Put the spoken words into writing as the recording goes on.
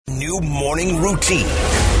new morning routine.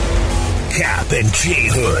 Cap and J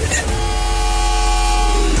Hood.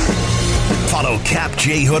 Follow Cap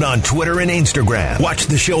J Hood on Twitter and Instagram. Watch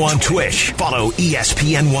the show on Twitch. Follow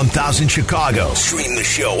ESPN 1000 Chicago. Stream the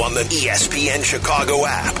show on the ESPN Chicago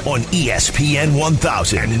app, on ESPN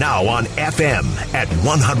 1000, and now on FM at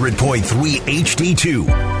 100.3 HD2.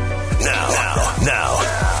 Now,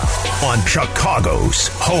 on Chicago's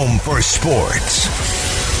home for sports.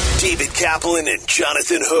 David Kaplan and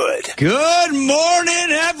Jonathan Hood. Good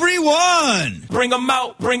morning, everyone. Bring 'em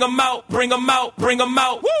out, bring 'em out, bring 'em out, bring 'em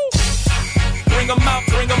out. Woo! Bring 'em out,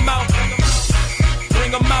 bring 'em out.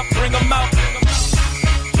 Bring 'em out, bring 'em out.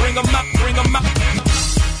 Bring 'em out, bring 'em out.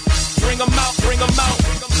 Bring 'em out, bring 'em out.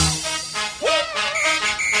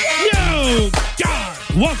 Yo, God.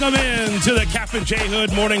 Welcome in to the Cap and J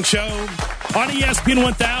Hood Morning Show on ESPN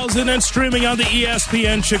 1000 and streaming on the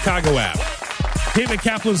ESPN Chicago app. David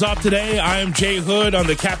Kaplan's off today. I am Jay Hood on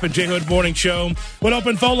the Cap and J Hood Morning Show. With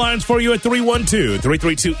open phone lines for you at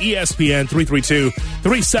 312-332-ESPN,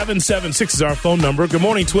 332-3776 is our phone number. Good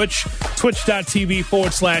morning, Twitch.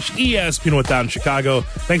 Twitch.tv/ESPN 1000 Chicago.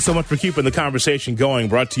 Thanks so much for keeping the conversation going.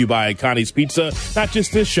 Brought to you by Connie's Pizza. Not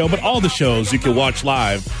just this show, but all the shows you can watch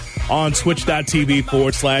live on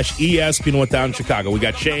twitch.tv/ESPN 1000 Chicago. We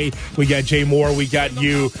got Shay, we got Jay Moore, we got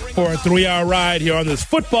you for a 3-hour ride here on this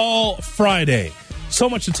Football Friday. So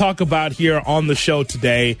much to talk about here on the show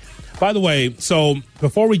today. By the way, so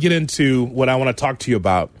before we get into what I want to talk to you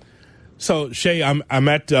about, so Shay, I'm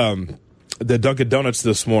at the Dunkin' Donuts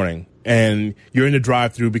this morning, and you're in the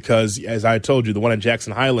drive-thru because, as I told you, the one in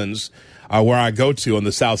Jackson Highlands, where I go to on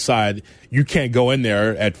the south side, you can't go in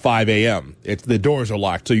there at 5 a.m. The doors are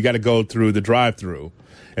locked, so you got to go through the drive-thru.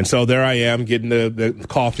 And so there I am getting the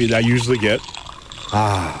coffee that I usually get.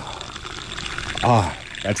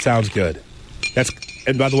 That sounds good.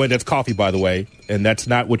 And by the way, that's coffee, by the way, and that's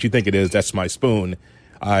not what you think it is. That's my spoon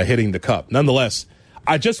hitting the cup. Nonetheless,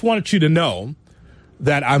 I just wanted you to know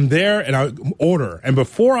that I'm there and I order. And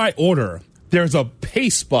before I order, there's a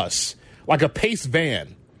Pace bus, like a Pace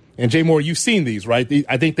van. And Jay Moore, you've seen these, right?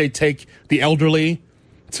 I think they take the elderly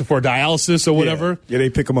for dialysis or whatever. Yeah, they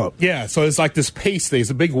pick them up. Yeah, so it's like this Pace thing. It's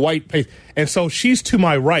a big white Pace. And so she's to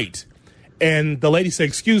my right. And the lady said,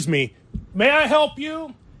 "Excuse me, may I help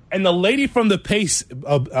you?" And the lady from the Pace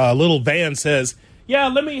little van says, "Yeah,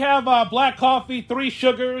 let me have black coffee, 3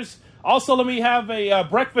 sugars. Also, let me have a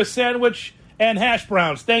breakfast sandwich and hash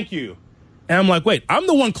browns. Thank you." And I'm like, wait, I'm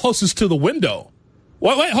the one closest to the window.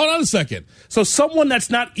 Wait, hold on a second. So someone that's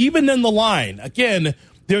not even in the line, again,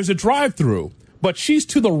 there's a drive-thru, but she's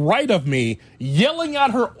to the right of me yelling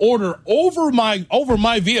out her order over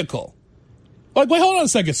my vehicle. Like, wait, hold on a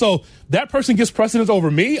second. So that person gets precedence over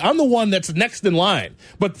me? I'm the one that's next in line.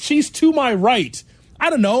 But she's to my right, I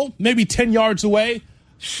don't know, maybe 10 yards away,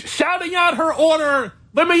 shouting out her order.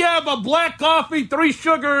 Let me have a black coffee, 3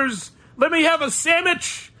 sugars. Let me have a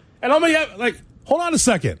sandwich. And let me have, like, hold on a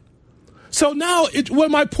second. So now, what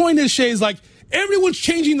my point is, Shay, is like, everyone's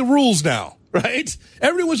changing the rules now, right?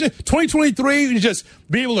 Everyone's 2023, you just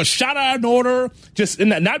be able to shout out an order, just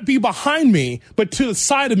and not be behind me, but to the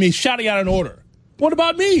side of me shouting out an order. What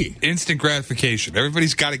about me? Instant gratification.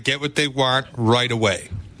 Everybody's got to get what they want right away.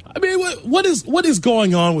 I mean, what is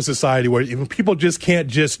going on with society where even people just can't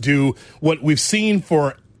just do what we've seen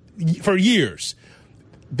for years?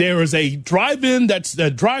 There is a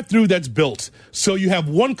drive-through that's built, so you have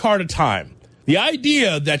one car at a time. The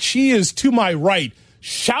idea that she is to my right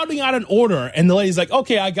shouting out an order, and the lady's like,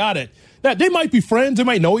 "Okay, I got it." Now, they might be friends, they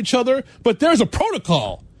might know each other, but there's a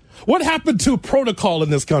protocol. What happened to protocol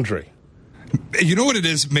in this country? You know what it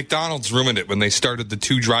is? McDonald's ruined it when they started the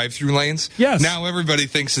 2 drive-through lanes. Yes. Now everybody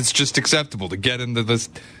thinks it's just acceptable to get into the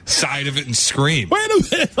side of it and scream. Wait a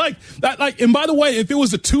minute, and by the way, if it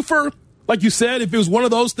was a twofer, like you said, if it was one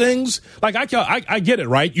of those things, like I get it,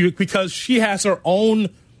 right? Because she has her own,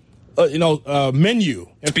 menu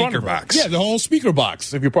in front of her. Box. Yeah, the whole speaker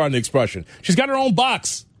box, if you're pardon the expression. She's got her own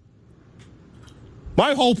box.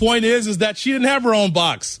 My whole point is that she didn't have her own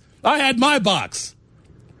box. I had my box.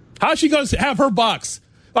 How's she going to have her box?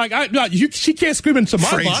 Like, she can't scream into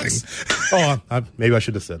my box. Maybe I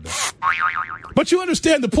should have said that. But you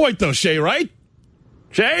understand the point, though, Shay, right?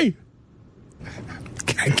 Shay?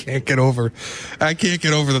 I can't get over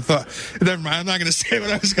the thought. Never mind. I'm not going to say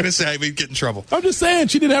what I was going to say. We'd get in trouble. I'm just saying,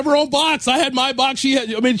 she didn't have her own box. I had my box. She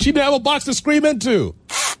didn't have a box to scream into.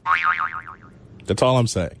 That's all I'm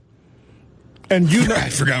saying. And you know, I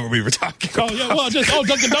forgot what we were talking about. Oh yeah, well,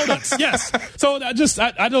 Dunkin' Donuts, yes. So I just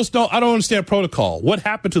don't understand protocol. What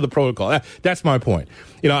happened to the protocol? That's my point.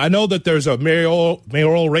 I know that there's a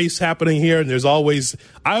mayoral race happening here, and there's always.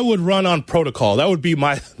 I would run on protocol. That would be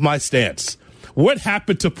my stance. What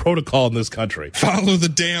happened to protocol in this country? Follow the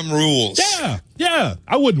damn rules. Yeah.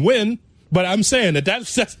 I wouldn't win, but I'm saying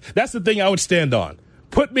that's the thing I would stand on.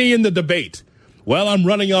 Put me in the debate. Well, I'm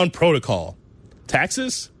running on protocol.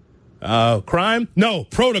 Taxes? Crime? No,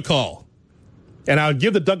 protocol. And I'll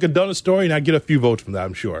give the Dunkin' Donuts story, and I'd get a few votes from that,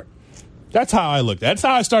 I'm sure. That's how I looked. That's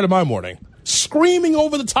how I started my morning. Screaming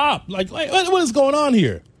over the top. Like what is going on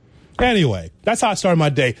here? Anyway, that's how I started my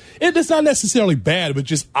day. It's not necessarily bad, but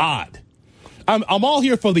just odd. I'm all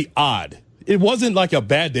here for the odd. It wasn't like a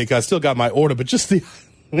bad day because I still got my order, but just the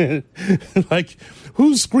like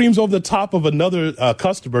who screams over the top of another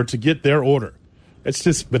customer to get their order? It's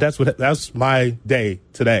just, but that's my day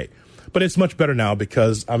today. But it's much better now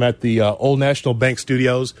because I'm at the Old National Bank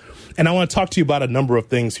Studios, and I want to talk to you about a number of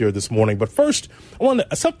things here this morning. But first,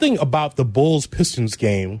 something about the Bulls-Pistons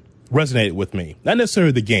game resonated with me. Not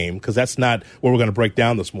necessarily the game, because that's not what we're going to break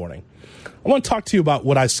down this morning. I want to talk to you about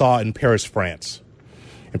what I saw in Paris, France.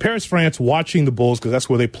 In Paris, France, watching the Bulls, because that's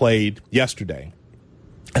where they played yesterday,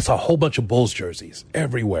 I saw a whole bunch of Bulls jerseys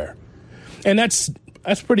everywhere. And that's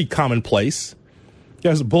pretty commonplace.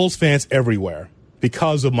 There's Bulls fans everywhere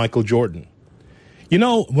because of Michael Jordan.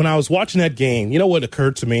 When I was watching that game, you know what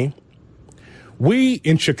occurred to me? We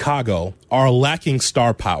in Chicago are lacking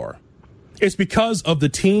star power. It's because of the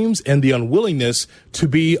teams and the unwillingness to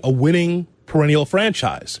be a winning perennial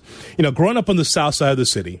franchise. Growing up on the south side of the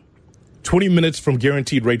city, 20 minutes from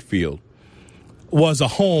Guaranteed Rate Field, was a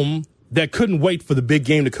home that couldn't wait for the big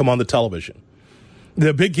game to come on the television.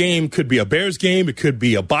 The big game could be a Bears game. It could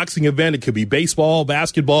be a boxing event. It could be baseball,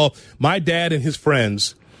 basketball. My dad and his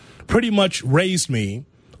friends pretty much raised me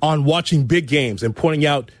on watching big games and pointing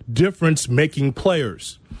out difference-making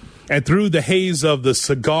players. And through the haze of the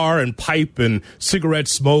cigar and pipe and cigarette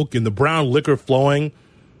smoke and the brown liquor flowing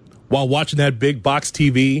while watching that big box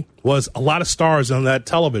TV was a lot of stars on that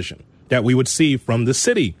television that we would see from the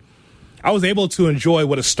city. I was able to enjoy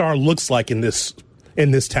what a star looks like in this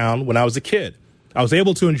town when I was a kid. I was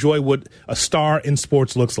able to enjoy what a star in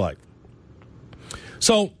sports looks like.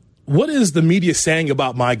 So what is the media saying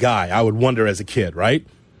about my guy? I would wonder as a kid, right?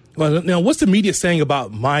 Well, now, what's the media saying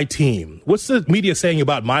about my team? What's the media saying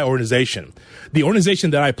about my organization? The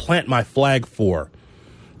organization that I plant my flag for.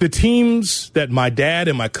 The teams that my dad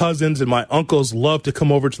and my cousins and my uncles love to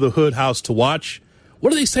come over to the Hood House to watch.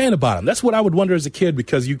 What are they saying about them? That's what I would wonder as a kid,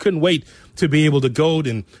 because you couldn't wait to be able to go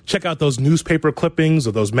and check out those newspaper clippings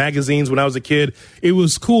or those magazines when I was a kid. It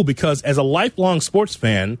was cool because as a lifelong sports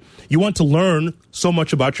fan, you want to learn so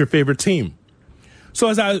much about your favorite team. So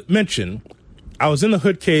as I mentioned, I was in the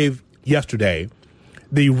Hood Cave yesterday,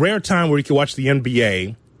 the rare time where you could watch the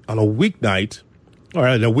NBA on a weeknight or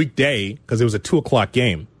on a weekday because it was a 2:00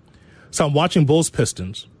 game. So I'm watching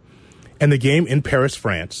Bulls-Pistons and the game in Paris,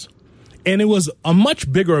 France. And it was a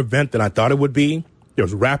much bigger event than I thought it would be. There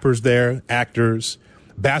was rappers there, actors,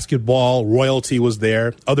 basketball royalty was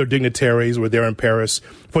there. Other dignitaries were there in Paris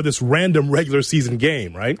for this random regular season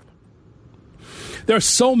game, right? There are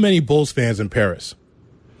so many Bulls fans in Paris.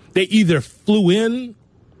 They either flew in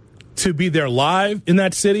to be there live in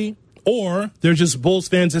that city, or they're just Bulls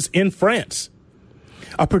fans that's in France.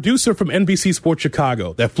 A producer from NBC Sports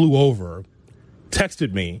Chicago that flew over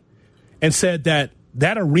texted me and said that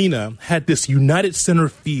arena had this United Center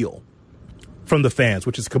feel from the fans,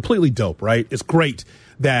 which is completely dope, right? It's great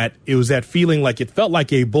that it was that feeling like it felt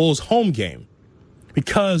like a Bulls home game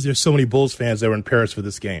because there's so many Bulls fans that were in Paris for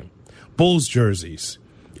this game. Bulls jerseys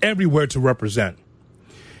everywhere to represent.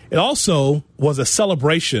 It also was a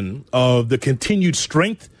celebration of the continued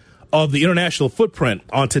strength of the international footprint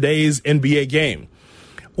on today's NBA game.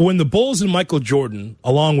 When the Bulls and Michael Jordan,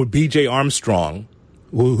 along with B.J. Armstrong,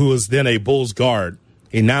 who was then a Bulls guard,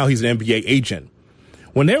 and now he's an NBA agent.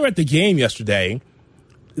 When they were at the game yesterday,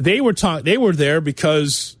 they were there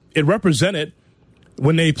because it represented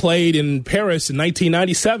when they played in Paris in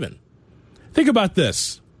 1997. Think about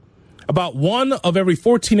this. About 1 of every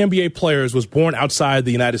 14 NBA players was born outside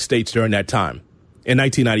the United States during that time in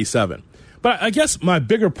 1997. But I guess my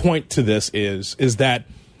bigger point to this is that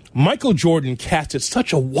Michael Jordan casted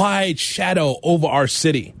such a wide shadow over our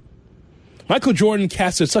city. Michael Jordan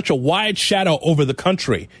casted such a wide shadow over the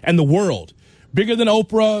country and the world. Bigger than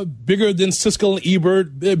Oprah, bigger than Siskel and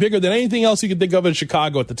Ebert, bigger than anything else you could think of in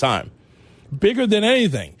Chicago at the time. Bigger than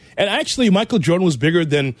anything. And actually, Michael Jordan was bigger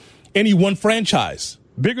than any one franchise,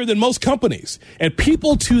 bigger than most companies. And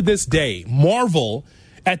people to this day marvel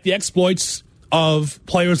at the exploits of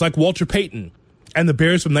players like Walter Payton and the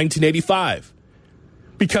Bears from 1985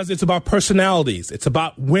 because it's about personalities. It's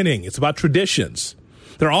about winning. It's about traditions.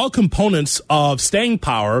 They're all components of staying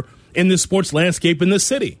power in the sports landscape in this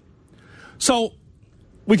city. So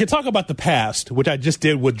we can talk about the past, which I just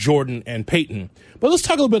did with Jordan and Payton, but let's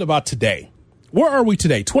talk a little bit about today. Where are we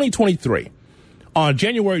today, 2023, on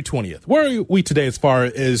January 20th? Where are we today as far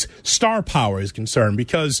as star power is concerned?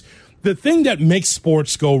 Because the thing that makes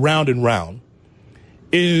sports go round and round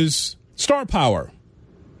is star power.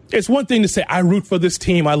 It's one thing to say, I root for this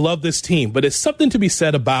team, I love this team, but it's something to be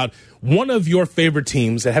said about one of your favorite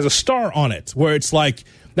teams that has a star on it, where it's like,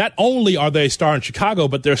 not only are they a star in Chicago,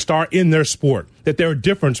 but they're a star in their sport, that they're a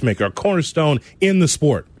difference maker, a cornerstone in the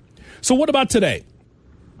sport. So what about today?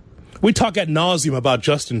 We talk ad nauseum about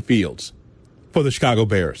Justin Fields for the Chicago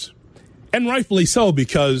Bears. And rightfully so,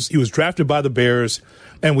 because he was drafted by the Bears,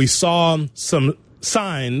 and we saw some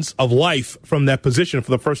signs of life from that position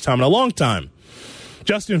for the first time in a long time.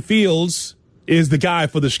 Justin Fields is the guy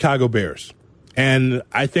for the Chicago Bears. And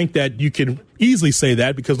I think that you can easily say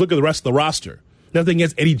that because look at the rest of the roster. Nothing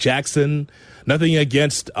against Eddie Jackson. Nothing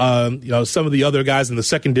against some of the other guys in the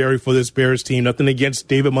secondary for this Bears team. Nothing against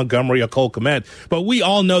David Montgomery or Cole Kmet. But we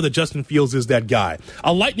all know that Justin Fields is that guy.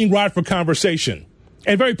 A lightning rod for conversation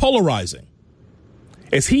and very polarizing.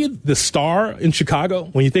 Is he the star in Chicago?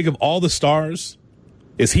 When you think of all the stars,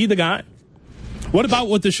 is he the guy? What about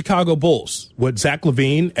with the Chicago Bulls, with Zach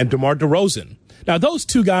LaVine and DeMar DeRozan? Now, those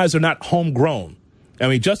two guys are not homegrown. I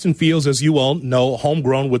mean, Justin Fields, as you all know,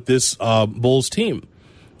 homegrown with this Bulls team.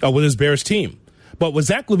 With his Bears team. But with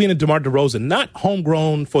Zach LaVine and DeMar DeRozan, not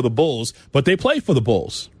homegrown for the Bulls, but they play for the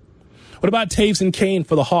Bulls. What about Taves and Kane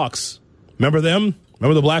for the Hawks? Remember them?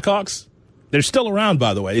 Remember the Blackhawks? They're still around,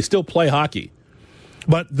 by the way. They still play hockey.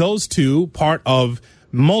 But those two, part of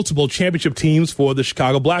multiple championship teams for the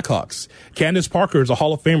Chicago Blackhawks. Candace Parker is a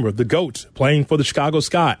Hall of Famer, the GOAT, playing for the Chicago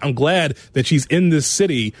Sky. I'm glad that she's in this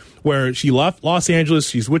city where she left Los Angeles.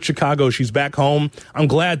 She's with Chicago. She's back home. I'm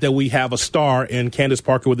glad that we have a star in Candace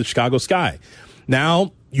Parker with the Chicago Sky.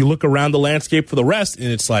 Now, you look around the landscape for the rest, and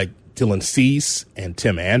it's like Dylan Cease and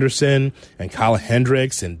Tim Anderson and Kyle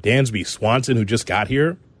Hendricks and Dansby Swanson, who just got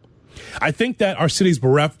here. I think that our city's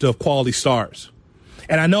bereft of quality stars.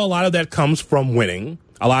 And I know a lot of that comes from winning.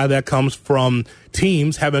 A lot of that comes from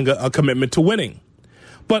teams having a commitment to winning.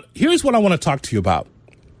 But here's what I want to talk to you about.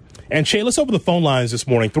 And Shay, let's open the phone lines this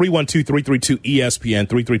morning, 312-332-ESPN,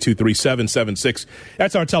 332-3776.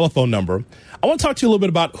 That's our telephone number. I want to talk to you a little bit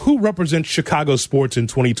about who represents Chicago sports in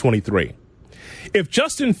 2023. If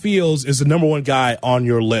Justin Fields is the number one guy on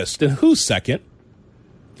your list, then who's second?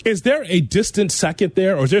 Is there a distant second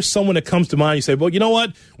there, or is there someone that comes to mind? You say, well, you know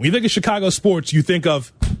what? When you think of Chicago sports, you think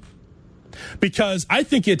of, because I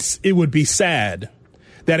think it would be sad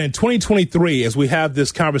that in 2023, as we have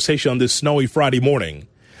this conversation on this snowy Friday morning,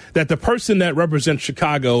 that the person that represents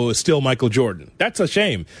Chicago is still Michael Jordan. That's a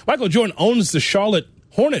shame. Michael Jordan owns the Charlotte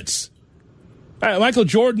Hornets. Michael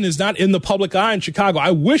Jordan is not in the public eye in Chicago. I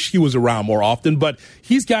wish he was around more often, but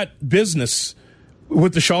he's got business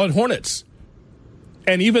with the Charlotte Hornets.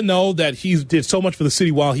 And even though that he did so much for the city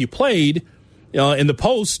while he played, in the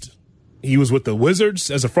post, he was with the Wizards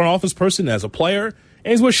as a front office person, as a player,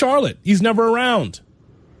 and he's with Charlotte. He's never around.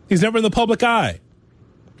 He's never in the public eye.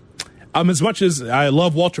 As much as I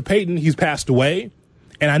love Walter Payton, he's passed away.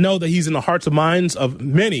 And I know that he's in the hearts and minds of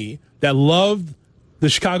many that love the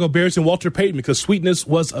Chicago Bears and Walter Payton because Sweetness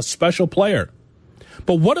was a special player.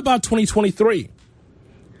 But what about 2023?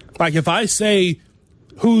 Like if I say,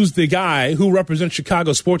 who's the guy who represents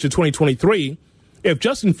Chicago sports in 2023? If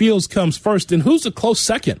Justin Fields comes first, then who's a close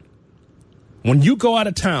second? When you go out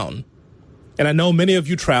of town, and I know many of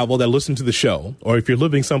you travel that listen to the show, or if you're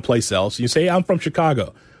living someplace else, you say, I'm from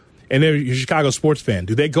Chicago, and you're a Chicago sports fan.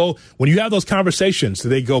 Do they go, when you have those conversations, do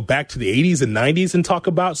they go back to the 80s and 90s and talk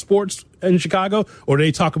about sports in Chicago, or do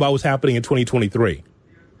they talk about what's happening in 2023?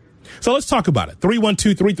 So let's talk about it.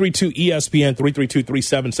 312-332-ESPN,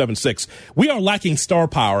 332-3776. We are lacking star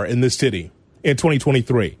power in this city in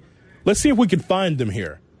 2023. Let's see if we can find them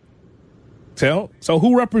here. So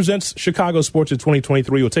who represents Chicago sports in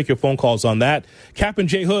 2023? We'll take your phone calls on that. Cap and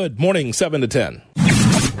J Hood, morning 7 to 10.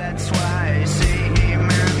 That's why I say, hey,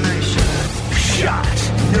 man,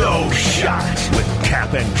 Shot, no shot, with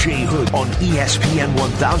Cap and J Hood on ESPN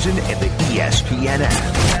 1000 and the ESPN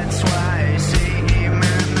app. That's why I say, hey,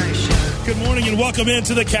 man, Good morning and welcome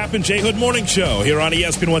into the Cap and J Hood Morning Show here on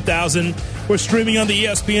ESPN 1000. We're streaming on the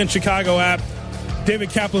ESPN Chicago app. David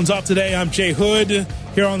Kaplan's off today. I'm Jay Hood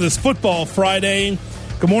here on this Football Friday.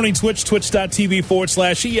 Good morning, Twitch,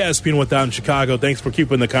 twitch.tv/ESPN 1000 Chicago. Thanks for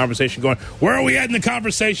keeping the conversation going. Where are we at in the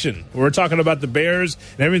conversation? We're talking about the Bears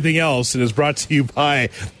and everything else. It is brought to you by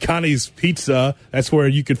Connie's Pizza. That's where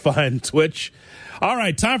you can find Twitch. All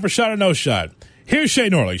right, time for Shot or No Shot. Here's Shay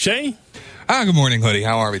Norley. Shay? Good morning, Hoodie.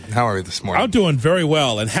 How are we this morning? I'm doing very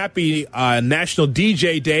well, and happy National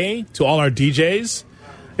DJ Day to all our DJs.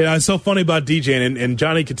 You know, it's so funny about DJing, and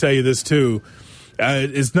Johnny can tell you this too.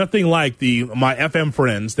 It's nothing like my FM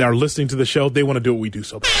friends that are listening to the show. They want to do what we do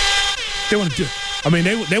so bad. They want to do. I mean,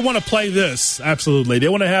 they want to play this, absolutely. They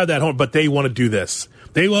want to have that home, but they want to do this.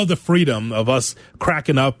 They love the freedom of us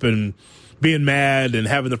cracking up and being mad and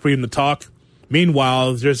having the freedom to talk.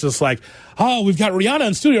 Meanwhile, there's just like, oh, we've got Rihanna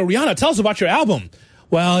in studio. Rihanna, tell us about your album.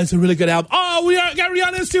 Well, it's a really good album. Oh, we got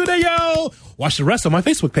Rihanna in studio. Watch the rest on my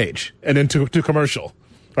Facebook page and then to commercial,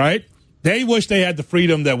 right? They wish they had the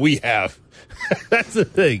freedom that we have. That's the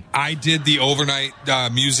thing. I did the overnight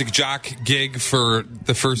music jock gig for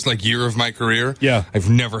the first year of my career. Yeah. I've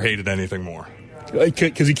never hated anything more.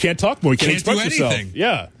 Because you can't talk more. You can't do express anything.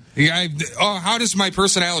 Yourself. Yeah. How does my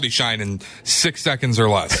personality shine in 6 seconds or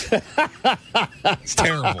less? It's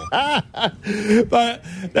terrible. But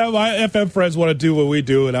now my FM friends want to do what we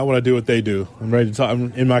do, and I want to do what they do. I'm ready to talk.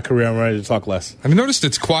 In my career, I'm ready to talk less. I've noticed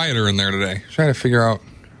it's quieter in there today. Trying to figure out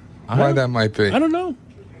why that might be. I don't know.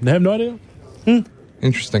 I have no idea.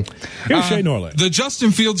 Interesting. Here's Shay Norley. The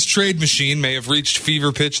Justin Fields trade machine may have reached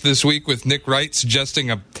fever pitch this week with Nick Wright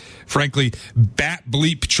suggesting a, frankly, bat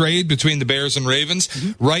bleep trade between the Bears and Ravens.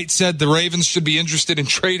 Mm-hmm. Wright said the Ravens should be interested in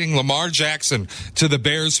trading Lamar Jackson to the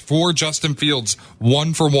Bears for Justin Fields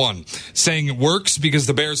 1-for-1, saying it works because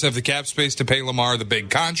the Bears have the cap space to pay Lamar the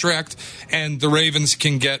big contract, and the Ravens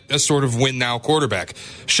can get a sort of win-now quarterback.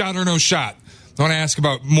 Shot or no shot? I want to ask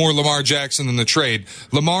about more Lamar Jackson than the trade.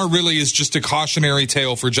 Lamar really is just a cautionary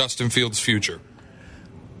tale for Justin Fields' future.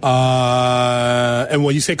 And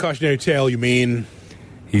when you say cautionary tale, you mean?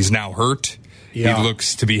 He's now hurt. Yeah. He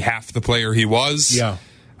looks to be half the player he was. Yeah.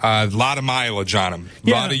 A lot of mileage on him. A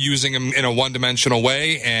lot of using him in a one-dimensional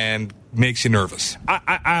way, and makes you nervous.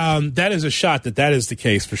 That is a shot that is the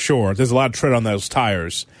case for sure. There's a lot of tread on those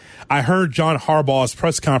tires. I heard John Harbaugh's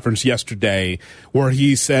press conference yesterday where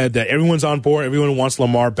he said that everyone's on board, everyone wants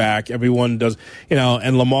Lamar back, everyone does,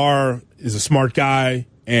 and Lamar is a smart guy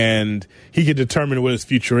and he can determine what his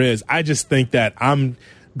future is. I just think that I'm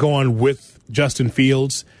going with Justin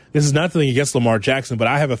Fields. This is nothing against Lamar Jackson, but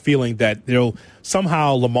I have a feeling that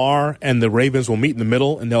somehow Lamar and the Ravens will meet in the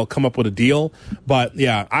middle and they'll come up with a deal. But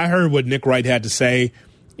yeah, I heard what Nick Wright had to say.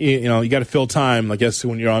 You got to fill time, I guess,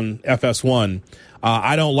 when you're on FS1.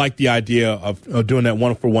 I don't like the idea of doing that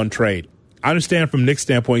 1-for-1 trade. I understand from Nick's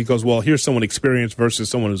standpoint, he goes, well, here's someone experienced versus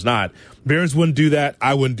someone who's not. Bears wouldn't do that.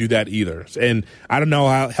 I wouldn't do that either. And I don't know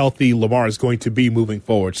how healthy Lamar is going to be moving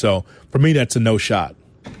forward. So for me, that's a no shot.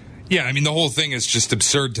 Yeah, I mean, the whole thing is just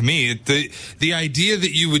absurd to me. The idea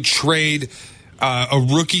that you would trade a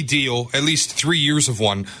rookie deal, at least 3 years of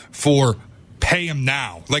one, for pay him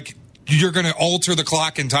now. You're going to alter the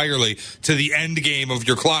clock entirely to the end game of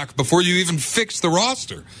your clock before you even fix the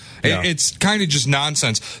roster. Yeah. It's kind of just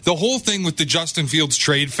nonsense. The whole thing with the Justin Fields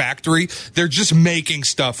trade factory, they're just making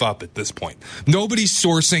stuff up at this point. Nobody's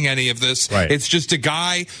sourcing any of this. Right. It's just a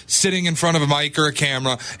guy sitting in front of a mic or a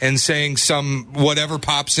camera and saying whatever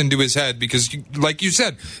pops into his head because, like you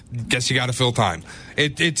said, guess you got to fill time.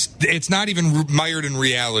 It's not even mired in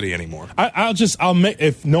reality anymore. I'll make,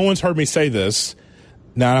 if no one's heard me say this,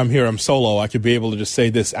 now I'm here, I'm solo, I could be able to just say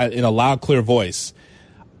this in a loud, clear voice.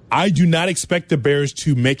 I do not expect the Bears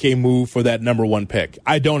to make a move for that number 1 pick.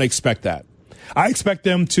 I don't expect that. I expect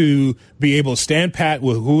them to be able to stand pat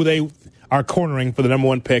with who they are cornering for the number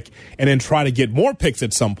 1 pick and then try to get more picks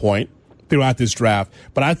at some point throughout this draft.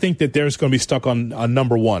 But I think that they're going to be stuck on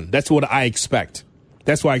number 1. That's what I expect.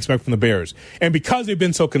 That's what I expect from the Bears. And because they've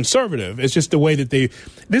been so conservative, it's just the way that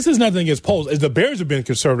this is nothing against polls. The Bears have been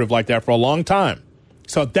conservative like that for a long time.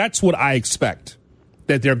 So that's what I expect,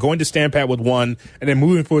 that they're going to stand pat with 1, and then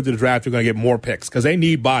moving forward to the draft, they're going to get more picks because they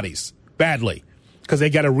need bodies badly because they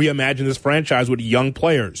got to reimagine this franchise with young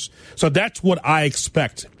players. So that's what I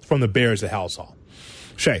expect from the Bears at Halsall.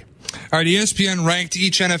 Shay. All right, ESPN ranked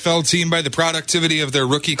each NFL team by the productivity of their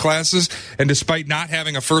rookie classes, and despite not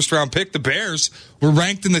having a first-round pick, the Bears were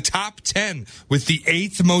ranked in the top 10 with the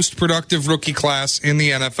 8th most productive rookie class in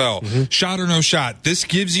the NFL. Mm-hmm. Shot or no shot, this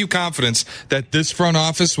gives you confidence that this front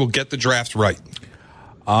office will get the draft right.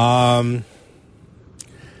 Well,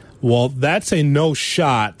 that's a no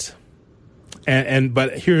shot,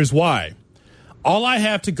 but here's why. All I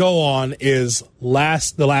have to go on is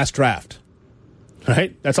the last draft.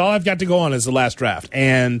 Right? That's all I've got to go on is the last draft.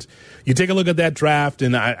 And you take a look at that draft,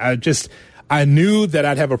 and I knew that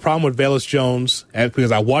I'd have a problem with Velus Jones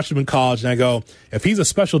because I watched him in college, and I go, if he's a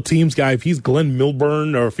special teams guy, if he's Glenn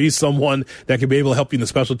Milburn, or if he's someone that could be able to help you in the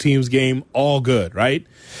special teams game, all good, right?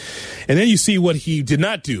 And then you see what he did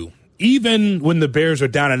not do. Even when the Bears are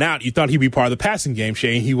down and out, you thought he'd be part of the passing game,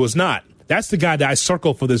 Shane. He was not. That's the guy that I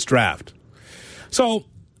circled for this draft. So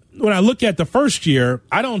when I look at the first year,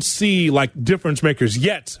 I don't see like difference makers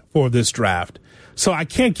yet for this draft. So I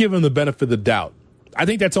can't give him the benefit of the doubt. I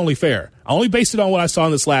think that's only fair. I only based it on what I saw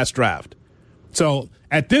in this last draft. So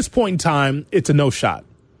at this point in time, it's a no shot.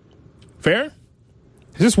 Fair?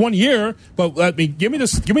 It's just 1 year, but give me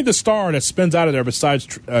the star that spins out of there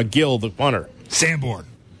besides Gill, the punter. Sanborn.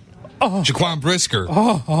 Jaquan Brisker,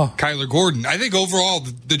 Kyler Gordon. I think overall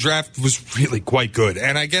the draft was really quite good,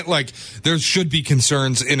 and I get like there should be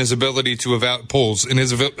concerns in his ability to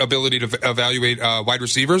ability to evaluate wide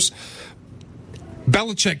receivers.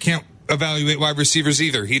 Belichick can't evaluate wide receivers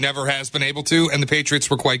either. He never has been able to, and the Patriots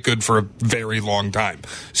were quite good for a very long time.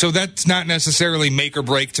 So that's not necessarily make or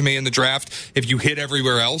break to me in the draft if you hit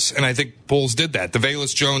everywhere else, and I think Poles did that. The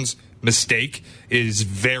Velus Jones mistake is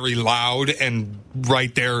very loud and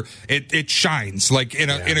right there it shines like in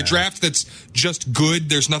a draft that's just good.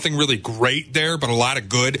 There's nothing really great there, but a lot of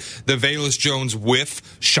good. The Velus Jones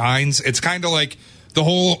whiff shines. It's kind of like the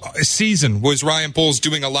whole season was Ryan Poles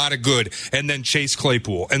doing a lot of good and then Chase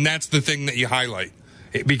Claypool, and that's the thing that you highlight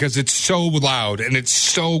because it's so loud and it's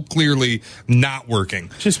so clearly not working.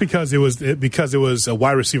 Just because it was a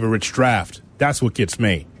wide receiver rich draft, that's what gets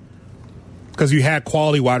me. Because you had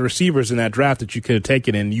quality wide receivers in that draft that you could have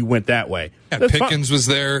taken, and you went that way. Yeah, Pickens was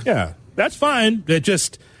there. Yeah, that's fine.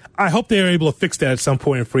 I hope they are able to fix that at some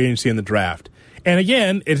point in free agency in the draft. And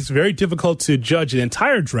again, it's very difficult to judge an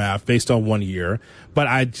entire draft based on 1 year, but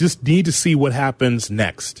I just need to see what happens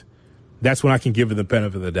next. That's when I can give it the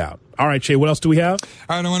benefit of the doubt. All right, Shay, what else do we have?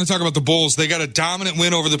 All right, I want to talk about the Bulls. They got a dominant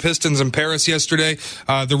win over the Pistons in Paris yesterday.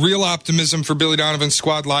 The real optimism for Billy Donovan's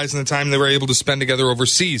squad lies in the time they were able to spend together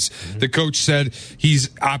overseas. Mm-hmm. The coach said he's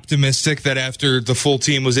optimistic that after the full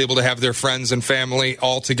team was able to have their friends and family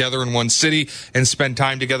all together in one city and spend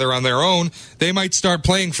time together on their own, they might start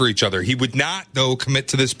playing for each other. He would not, though, commit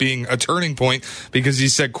to this being a turning point because he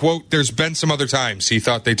said, quote, there's been some other times he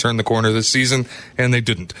thought they turned the corner this season, and they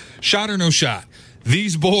didn't. Shot or no shot?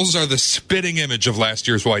 These Bulls are the spitting image of last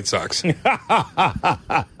year's White Sox.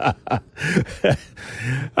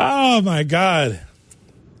 Oh, my God.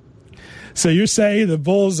 So you're saying the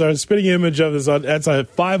Bulls are a spitting image of this? That's a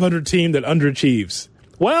 500 team that underachieves.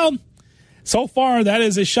 Well, so far that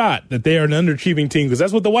is a shot that they are an underachieving team because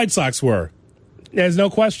that's what the White Sox were. There's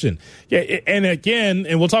no question. Yeah, and again,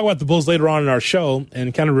 and we'll talk about the Bulls later on in our show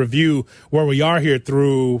and kind of review where we are here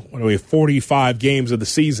through 45 games of the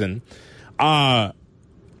season.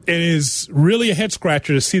 It is really a head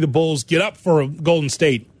scratcher to see the Bulls get up for Golden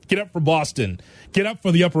State, get up for Boston, get up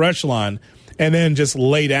for the upper echelon, and then just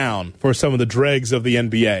lay down for some of the dregs of the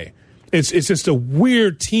NBA. It's just a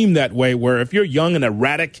weird team that way where if you're young and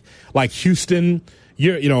erratic like Houston,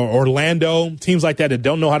 Orlando, teams like that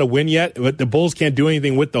don't know how to win yet, but the Bulls can't do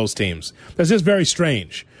anything with those teams. That's just very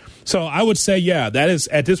strange. So I would say, yeah, that is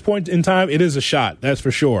at this point in time, it is a shot. That's for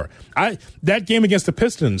sure. That game against the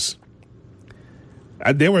Pistons,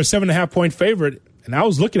 they were a 7.5-point favorite, and I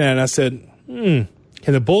was looking at it and I said, can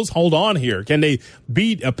the Bulls hold on here? Can they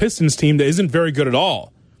beat a Pistons team that isn't very good at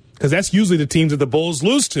all? Because that's usually the teams that the Bulls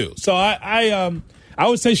lose to. So I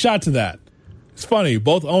would say shot to that. It's funny,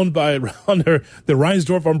 both owned by under the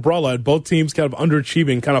Reinsdorf umbrella, and both teams kind of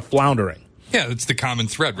underachieving, kind of floundering. Yeah, that's the common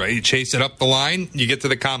thread, right? You chase it up the line, you get to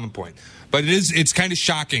the common point. But it's kind of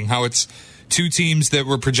shocking how it's two teams that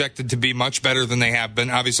were projected to be much better than they have been.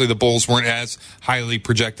 Obviously, the Bulls weren't as highly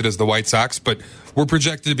projected as the White Sox, but were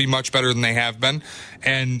projected to be much better than they have been.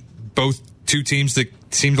 And both two teams that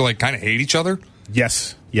seem to kind of hate each other.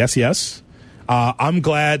 Yes. I'm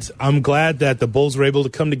glad that the Bulls were able to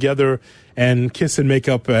come together and kiss and make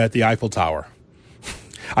up at the Eiffel Tower.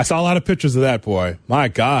 I saw a lot of pictures of that, boy. My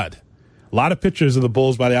God. A lot of pictures of the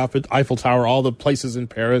Bulls by the Eiffel Tower, all the places in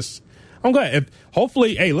Paris. I'm glad.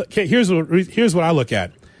 Hopefully, hey, look, here's what I look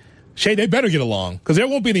at. Shay, they better get along because there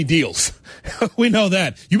won't be any deals. We know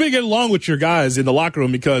that. You better get along with your guys in the locker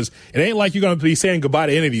room because it ain't like you're going to be saying goodbye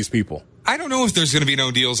to any of these people. I don't know if there's going to be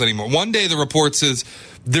no deals anymore. One day the report says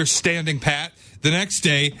they're standing pat. The next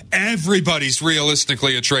day, everybody's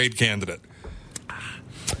realistically a trade candidate.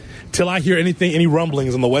 Till I hear any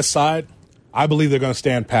rumblings on the West Side, I believe they're going to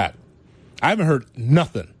stand pat. I haven't heard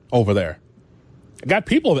nothing over there. I got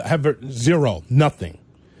people that have zero, nothing.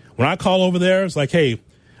 When I call over there, it's like, hey,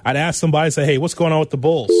 I'd ask somebody, say, hey, what's going on with the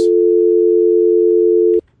Bulls?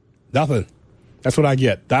 Nothing. That's what I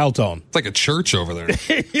get. Dial tone. It's like a church over there.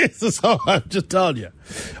 So I'm just telling you.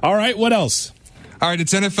 All right, what else? All right,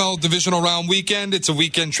 it's NFL divisional round weekend. It's a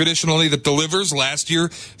weekend traditionally that delivers. Last year,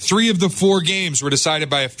 3 of the 4 games were decided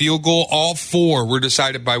by a field goal. All 4 were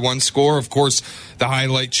decided by one score. Of course, the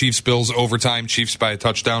highlight, Chiefs-Bills overtime, Chiefs by a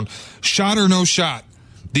touchdown. Shot or no shot,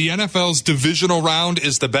 the NFL's divisional round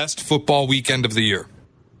is the best football weekend of the year.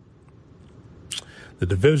 The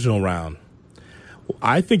divisional round.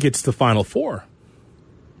 I think it's the Final Four.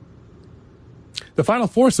 The Final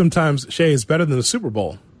Four sometimes, Shay, is better than the Super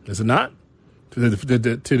Bowl. Is it not? To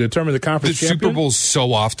determine the conference champion? The Super Bowl's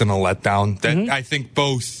so often a letdown that I think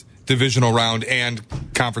both divisional round and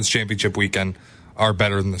conference championship weekend are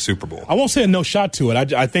better than the Super Bowl. I won't say a no shot to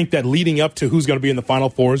it. I think that leading up to who's going to be in the Final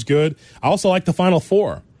Four is good. I also like the Final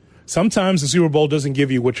Four. Sometimes the Super Bowl doesn't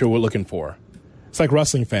give you what you're looking for. It's like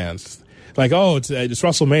wrestling fans. Like, oh, it's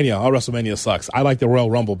WrestleMania. Oh, WrestleMania sucks. I like the Royal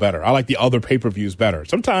Rumble better. I like the other pay-per-views better.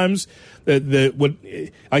 Sometimes, like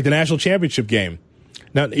the National Championship game.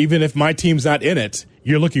 Now, even if my team's not in it,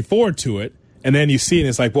 you're looking forward to it, and then you see it, and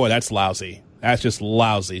it's like, boy, that's lousy. That's just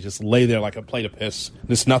lousy. Just lay there like a plate of piss.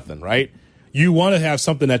 It's nothing, right? You want to have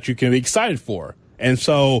something that you can be excited for. And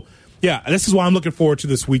so, yeah, this is why I'm looking forward to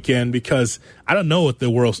this weekend, because I don't know what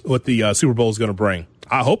the Super Bowl is going to bring.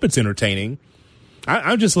 I hope it's entertaining.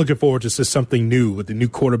 I'm just looking forward to just something new with the new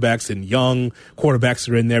quarterbacks and young quarterbacks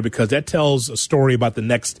that are in there, because that tells a story about the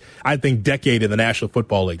next, I think, decade of the National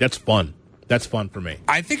Football League. That's fun. That's fun for me.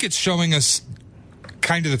 I think it's showing us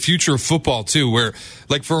kind of the future of football, too, where,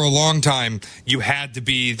 like, for a long time, you had to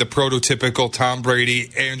be the prototypical Tom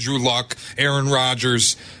Brady, Andrew Luck, Aaron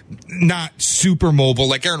Rodgers, not super mobile.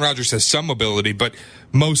 Like, Aaron Rodgers has some mobility, but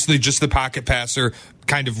mostly just the pocket passer,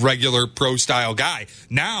 kind of regular pro-style guy.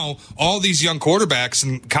 Now, all these young quarterbacks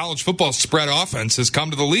in college football spread offense has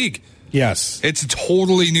come to the league. Yes. It's a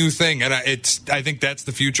totally new thing, and I think that's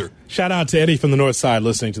the future. Shout out to Eddie from the North Side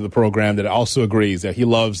listening to the program that also agrees that he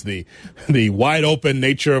loves the wide-open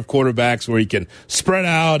nature of quarterbacks where he can spread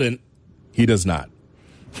out, and he does not.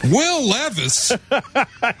 Will Levis?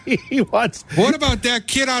 He wants. What about that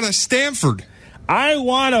kid out of Stanford? I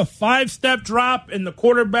want a 5-step drop and the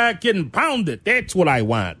quarterback getting pounded. That's what I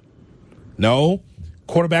want. No,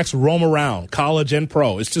 quarterbacks roam around, college and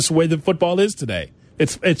pro. It's just the way that football is today.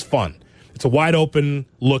 It's fun. It's a wide-open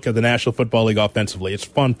look at the National Football League offensively. It's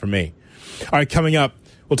fun for me. All right, coming up,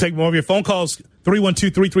 we'll take more of your phone calls.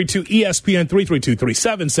 312-332-ESPN,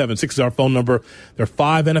 332-3776 is our phone number. There are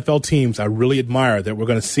 5 NFL teams I really admire that we're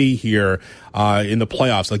going to see here in the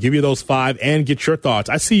playoffs. I'll give you those 5 and get your thoughts.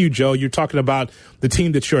 I see you, Joe. You're talking about the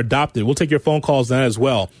team that you're adopted. We'll take your phone calls on that as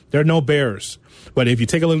well. There are no Bears. But if you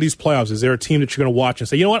take a look at these playoffs, is there a team that you're going to watch and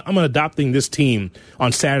say, you know what, I'm adopting this team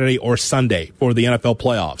on Saturday or Sunday for the NFL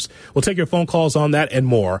playoffs? We'll take your phone calls on that and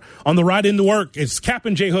more. On the ride into work, it's Cap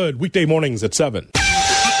and J Hood, weekday mornings at 7.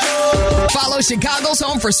 Follow Chicago's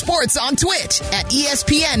Home for Sports on Twitch at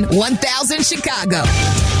ESPN 1000 Chicago.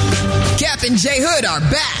 Cap and J Hood are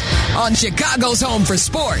back on Chicago's Home for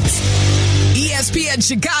Sports, ESPN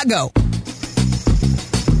Chicago.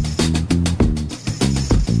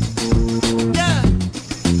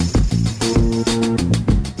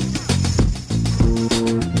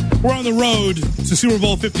 We're on the road to Super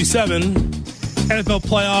Bowl 57, NFL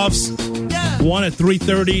playoffs, one at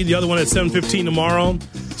 3:30, the other one at 7:15 tomorrow.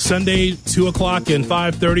 Sunday, 2 o'clock and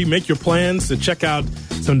 5:30. Make your plans to check out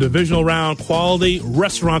some divisional round quality,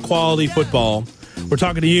 restaurant quality football. We're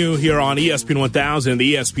talking to you here on ESPN 1000,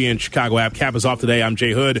 the ESPN Chicago app. Cap is off today. I'm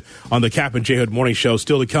Jay Hood on the Cap and Jay Hood Morning Show.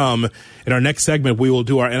 Still to come. In our next segment, we will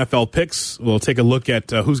do our NFL picks. We'll take a look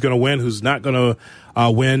at who's going to win, who's not going to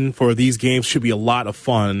win for these games. Should be a lot of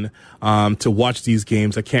fun to watch these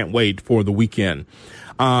games. I can't wait for the weekend.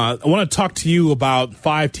 I want to talk to you about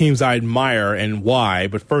 5 teams I admire and why.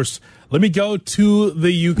 But first, let me go to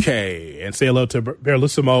the UK and say hello to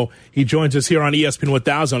Berlissimo. He joins us here on ESPN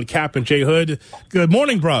 1000 on Cap and J Hood. Good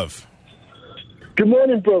morning, bruv. Good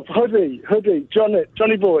morning, bruv. Hoodie,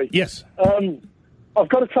 Johnny boy. Yes. I've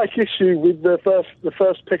got to take issue with the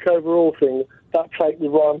first pick overall thing, that take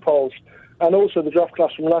with Ryan Poles, and also the draft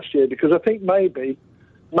class from last year, because I think maybe,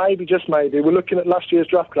 just maybe, we're looking at last year's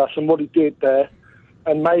draft class and what he did there,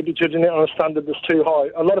 and maybe judging it on a standard that's too high.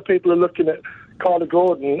 A lot of people are looking at Kyler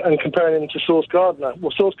Gordon and comparing him to Sauce Gardner.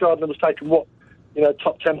 Well, Sauce Gardner was taken,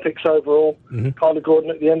 top 10 picks overall. Mm-hmm. Kyler Gordon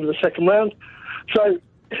at the end of the second round. So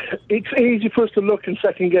it's easy for us to look and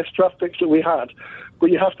second-guess draft picks that we had, but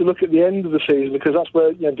you have to look at the end of the season, because that's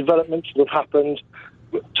where developments have happened.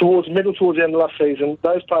 Towards the end of last season,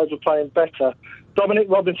 those players were playing better Dominic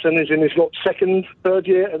Robinson is in his third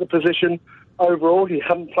year at the position overall. He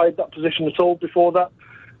hadn't played that position at all before that.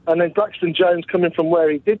 And then Braxton Jones, coming from where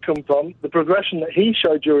he did come from, the progression that he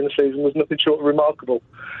showed during the season was nothing short of remarkable.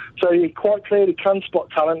 So he quite clearly can spot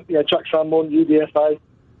talent. Jack Sanborn, UDFA,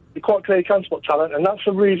 he quite clearly can spot talent, and that's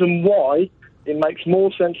the reason why it makes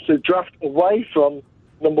more sense to draft away from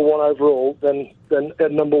number one overall than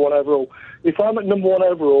at number one overall. If I'm at number one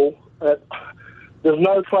overall, there's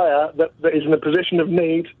no player that is in a position of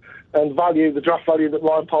need and value, the draft value that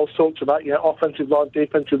Ryan Poles talks about, offensive line,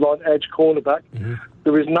 defensive line, edge, cornerback. Mm-hmm.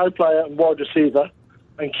 There is no player and wide receiver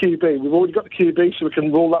and QB. We've already got the QB, so we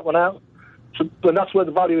can rule that one out. But that's where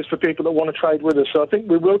the value is for people that want to trade with us. So I think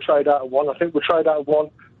we will trade out of one. I think we'll trade out of one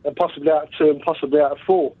and possibly out of two and possibly out of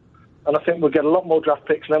four. And I think we'll get a lot more draft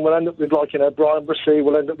picks. And then we'll end up with, Brian Brissy.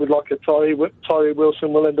 We'll end up with, a Tyree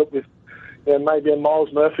Wilson. We'll end up with maybe a Miles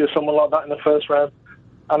Murphy or someone like that in the first round.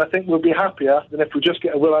 And I think we'll be happier than if we just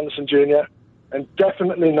get a Will Anderson Jr. and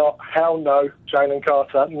definitely not, hell no, Jalen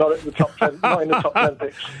Carter, not at the top 10, not in the top 10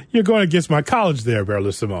 picks. You're going against my college there,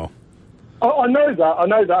 Barrelissimo. I know that. I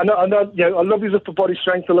know. I love his upper body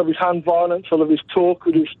strength. I love his hand violence. I love his talk,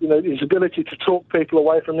 with his ability to talk people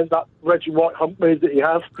away from him. That Reggie White hump move that he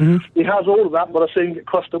has. Mm-hmm. He has all of that, but I see him get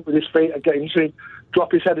crossed up with his feet. I get him to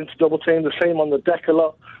drop his head into double teams. I see him on the deck a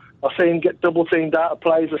lot. I see him get double teamed out of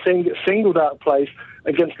plays. I see him get singled out of plays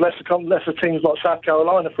against lesser teams like South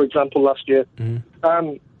Carolina, for example, last year.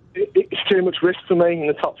 Mm-hmm. It's too much risk for me in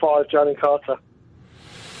the top five, Jalen Carter.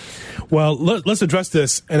 Well, let's address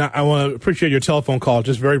this, and I want to appreciate your telephone call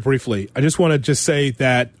just very briefly. I just want to say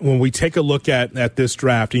that when we take a look at this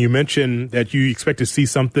draft, and you mentioned that you expect to see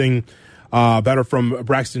something better from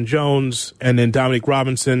Braxton Jones, and then Dominic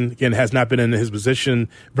Robinson, again, has not been in his position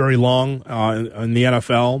very long in the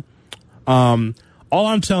NFL. All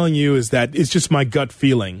I'm telling you is that it's just my gut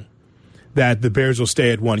feeling that the Bears will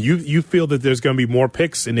stay at one. You feel that there's going to be more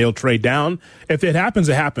picks and they'll trade down. If it happens,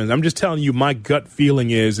 it happens. I'm just telling you, my gut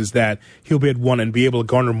feeling is that he'll be at one and be able to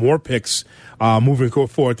garner more picks moving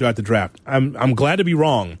forward throughout the draft. I'm glad to be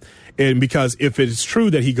wrong. And because if it's true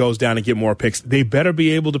that he goes down and get more picks, they better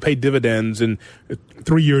be able to pay dividends in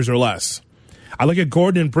 3 years or less. I look at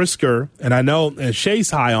Gordon and Brisker, and I know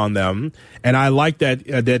Shea's high on them, and I like that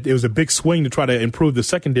it was a big swing to try to improve the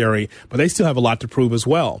secondary, but they still have a lot to prove as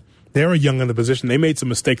well. They're young in the position. They made some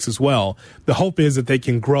mistakes as well. The hope is that they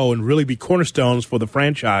can grow and really be cornerstones for the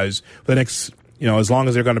franchise for the next, as long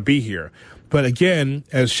as they're going to be here. But again,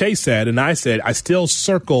 as Shea said, and I said, I still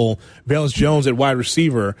circle Velus Jones at wide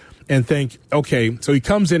receiver and think, okay, so he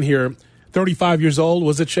comes in here 35 years old.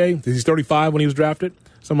 Was it Shea? He's 35 when he was drafted?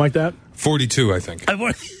 Something like that? 42, I think.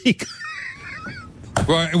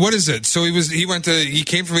 Well, what is it? So he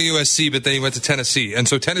came from USC, but then he went to Tennessee. And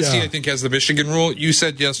so Tennessee, I think, has the Michigan rule. You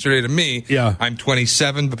said yesterday to me, I'm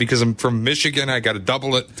 27, but because I'm from Michigan, I got to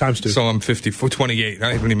double it. Times 2. So I'm 28.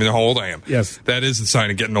 I don't even know how old I am. Yes. That is the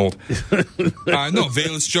sign of getting old. No,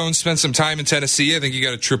 Velus Jones spent some time in Tennessee. I think you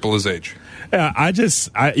got to triple his age. Yeah,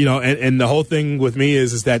 and the whole thing with me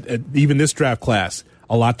is that even this draft class,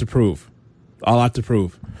 a lot to prove. A lot to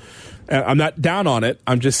prove. I'm not down on it.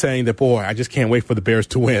 I'm just saying that, boy, I just can't wait for the Bears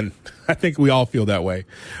to win. I think we all feel that way.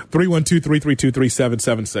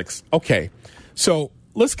 312-332-3776. Okay, so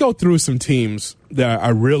let's go through some teams that I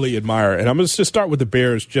really admire. And I'm going to just start with the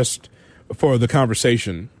Bears just for the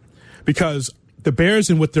conversation. Because the Bears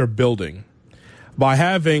and what they're building, by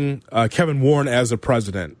having Kevin Warren as a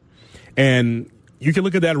president, and you can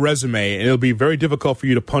look at that resume, and it'll be very difficult for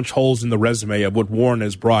you to punch holes in the resume of what Warren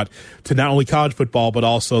has brought to not only college football, but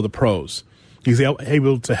also the pros. He's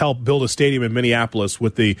able to help build a stadium in Minneapolis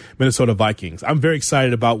with the Minnesota Vikings. I'm very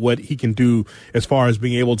excited about what he can do as far as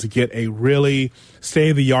being able to get a really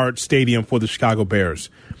state-of-the-art stadium for the Chicago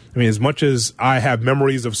Bears. I mean, as much as I have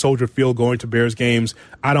memories of Soldier Field going to Bears games,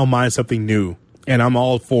 I don't mind something new, and I'm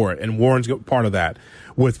all for it, and Warren's part of that.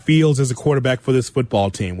 With Fields as a quarterback for this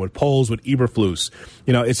football team, with Poles, with Eberflus.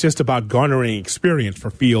 It's just about garnering experience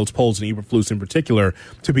for Fields, Poles, and Eberflus in particular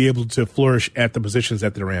to be able to flourish at the positions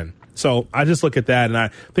that they're in. So I just look at that, and I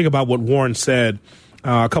think about what Warren said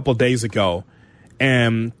a couple of days ago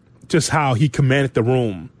and just how he commanded the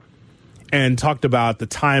room and talked about the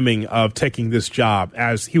timing of taking this job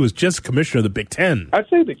as he was just commissioner of the Big Ten. I'd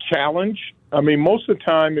say the challenge, most of the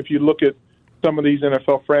time if you look at some of these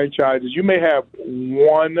NFL franchises, you may have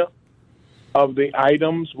one of the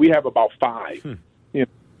items. We have about 5.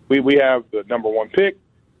 We have the number one pick.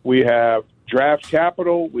 We have draft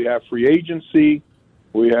capital. We have free agency.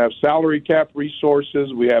 We have salary cap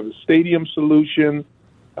resources. We have a stadium solution.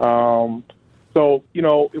 So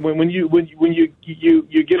when you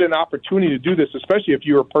get an opportunity to do this, especially if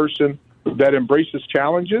you're a person that embraces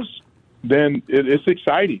challenges, then it's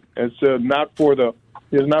exciting. It's not for the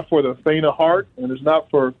faint of heart, and it's not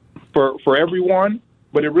for everyone.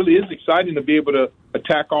 But it really is exciting to be able to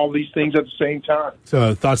attack all these things at the same time.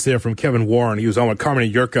 So thoughts there from Kevin Warren. He was on with Carmen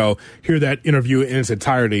and Yurko. Hear that interview in its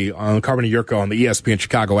entirety on Carmen and Yurko on the ESPN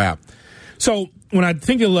Chicago app. So when I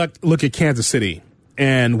think of look at Kansas City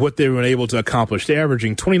and what they were able to accomplish, they're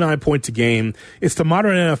averaging 29 points a game. It's the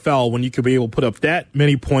modern NFL when you could be able to put up that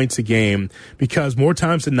many points a game, because more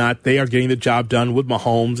times than not, they are getting the job done with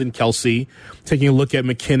Mahomes and Kelsey, taking a look at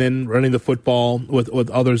McKinnon running the football with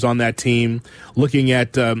others on that team, looking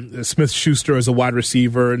at Smith-Schuster as a wide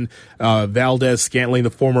receiver, and Valdez-Scantling, the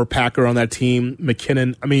former Packer on that team,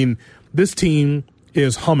 McKinnon. I mean, this team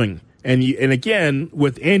is humming. And again,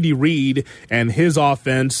 with Andy Reid and his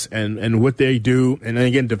offense and what they do, and then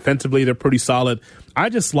again, defensively, they're pretty solid. I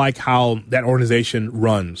just like how that organization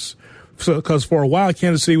runs. So, because for a while,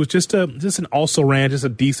 Kansas City was just an also-ran, just a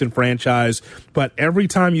decent franchise. But every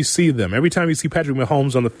time you see them, every time you see Patrick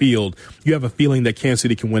Mahomes on the field, you have a feeling that Kansas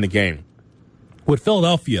City can win a game. With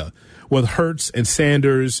Philadelphia, with Hurts and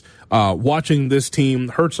Sanders, watching this team,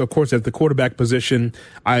 Hurts, of course, at the quarterback position,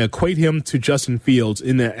 I equate him to Justin Fields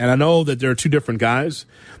and I know that there are two different guys,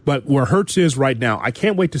 but where Hurts is right now, I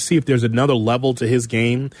can't wait to see if there's another level to his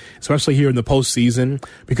game, especially here in the postseason,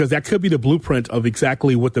 because that could be the blueprint of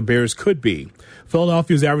exactly what the Bears could be.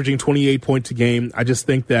 Philadelphia is averaging 28 points a game. I just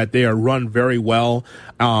think that they are run very well.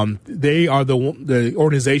 They are the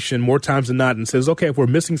organization more times than not and says, okay, if we're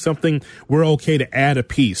missing something, we're okay to add a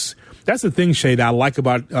piece. That's the thing, Shay, that I like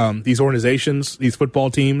about these organizations, these football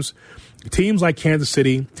teams. Teams like Kansas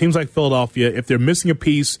City, teams like Philadelphia, if they're missing a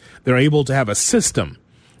piece, they're able to have a system.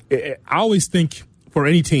 I always think for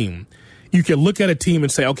any team, you can look at a team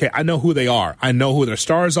and say, okay, I know who they are. I know who their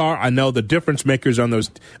stars are. I know the difference makers on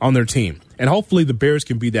their team. And hopefully the Bears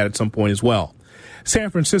can be that at some point as well. San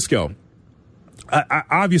Francisco.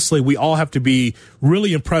 Obviously, we all have to be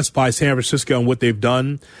really impressed by San Francisco and what they've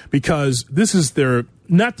done, because this is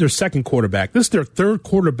not their second quarterback. This is their third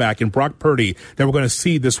quarterback in Brock Purdy that we're going to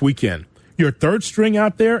see this weekend. Your third string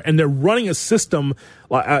out there, and they're running a system,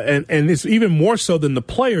 and it's even more so than the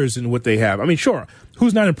players in what they have. I mean, sure,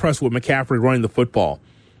 who's not impressed with McCaffrey running the football?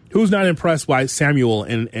 Who's not impressed by Samuel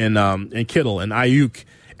and Kittle and Ayuk?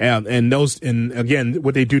 And those, and again,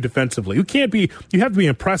 what they do defensively. You have to be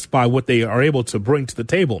impressed by what they are able to bring to the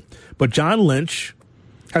table. But John Lynch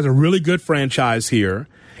has a really good franchise here.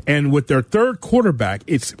 And with their third quarterback,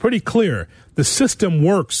 it's pretty clear the system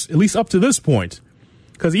works, at least up to this point.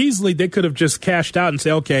 Because easily they could have just cashed out and say,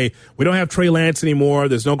 okay, we don't have Trey Lance anymore.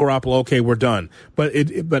 There's no Garoppolo. Okay, we're done. But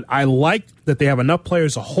I like that they have enough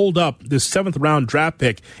players to hold up this 7th round draft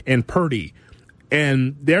pick in Purdy.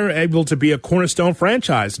 And they're able to be a cornerstone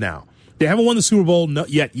franchise now. They haven't won the Super Bowl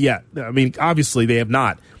yet. I mean, obviously they have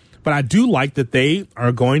not. But I do like that they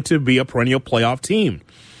are going to be a perennial playoff team.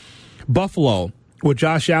 Buffalo with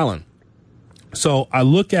Josh Allen. So I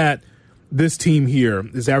look at this team here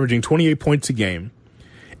is averaging 28 points a game.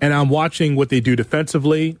 And I'm watching what they do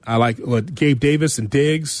defensively. I like what Gabe Davis and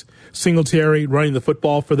Diggs, Singletary running the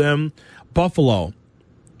football for them. Buffalo.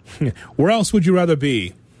 Where else would you rather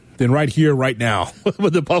be than right here, right now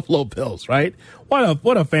with the Buffalo Bills, right?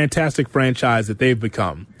 What a fantastic franchise that they've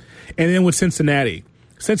become. And then with Cincinnati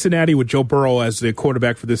with Joe Burrow as the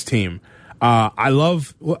quarterback for this team. I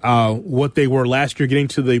love what they were last year getting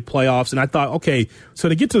to the playoffs. And I thought, okay, so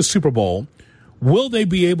to get to the Super Bowl, will they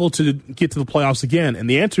be able to get to the playoffs again? And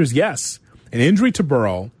the answer is yes. An injury to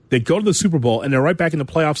Burrow, they go to the Super Bowl, and they're right back in the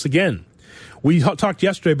playoffs again. We talked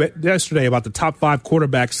yesterday about the top 5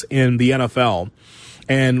 quarterbacks in the NFL,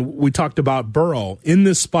 and we talked about Burrow in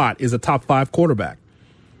this spot is a top 5 quarterback.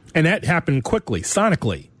 And that happened quickly,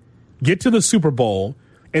 sonically. Get to the Super Bowl,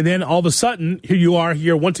 and then all of a sudden, here you are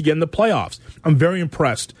here once again in the playoffs. I'm very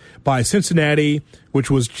impressed by Cincinnati,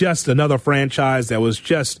 which was just another franchise that was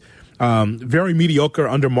just very mediocre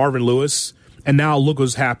under Marvin Lewis. And now look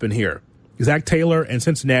what's happened here. Zach Taylor and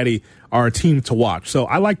Cincinnati are a team to watch. So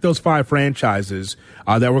I like those 5 franchises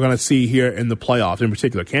that we're going to see here in the playoffs, in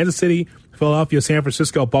particular. Kansas City, Philadelphia, San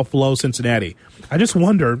Francisco, Buffalo, Cincinnati. I just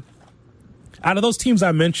wonder, out of those teams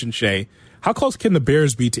I mentioned, Shay, how close can the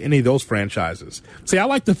Bears be to any of those franchises? See, I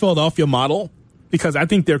like the Philadelphia model because I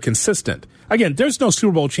think they're consistent. Again, there's no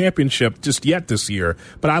Super Bowl championship just yet this year,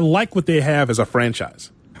 but I like what they have as a franchise.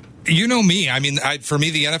 You know me. I mean, for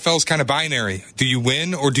me, the NFL is kind of binary. Do you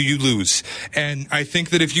win or do you lose? And I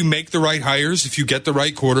think that if you make the right hires, if you get the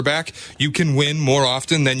right quarterback, you can win more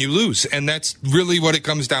often than you lose. And that's really what it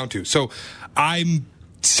comes down to. So I'm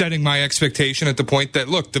setting my expectation at the point that,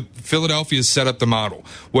 look, the Philadelphia has set up the model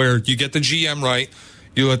where you get the GM right.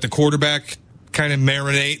 You let the quarterback kind of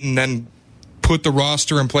marinate and then put the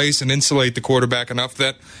roster in place and insulate the quarterback enough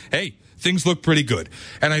that, hey, things look pretty good.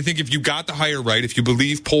 And I think if you got the hire right, if you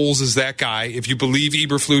believe Poles is that guy, if you believe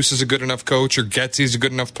Eberflus is a good enough coach or Getsy's a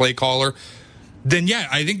good enough play caller, then yeah,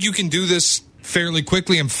 I think you can do this fairly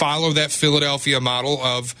quickly and follow that Philadelphia model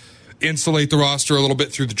of insulate the roster a little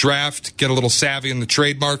bit through the draft, get a little savvy in the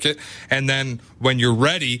trade market, and then when you're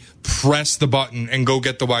ready, press the button and go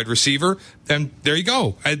get the wide receiver. Then there you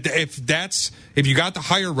go. If you got the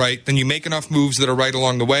hire right, then you make enough moves that are right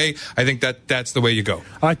along the way. I think that's the way you go.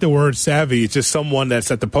 I like the word savvy. It's just someone that's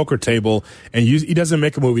at the poker table and he doesn't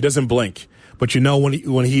make a move. He doesn't blink. But you know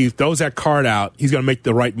when he throws that card out, he's going to make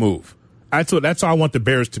the right move. That's how I want the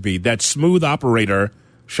Bears to be. That smooth operator,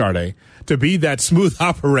 Sade, to be that smooth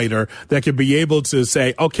operator that can be able to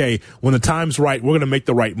say, okay, when the time's right, we're going to make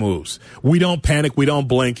the right moves. We don't panic. We don't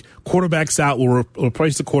blink. Quarterback's out. We'll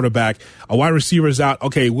replace the quarterback. A wide receiver's out.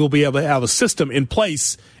 Okay, we'll be able to have a system in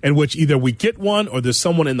place in which either we get one or there's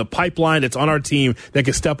someone in the pipeline that's on our team that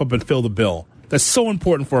can step up and fill the bill. That's so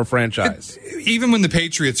important for a franchise. Even when the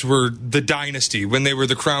Patriots were the dynasty, when they were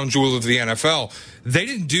the crown jewel of the NFL, they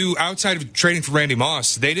didn't do, outside of trading for Randy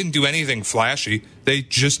Moss, they didn't do anything flashy. They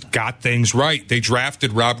just got things right. They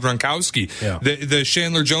drafted Rob Gronkowski. Yeah. The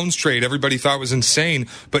Chandler Jones trade, everybody thought was insane,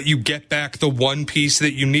 but you get back the one piece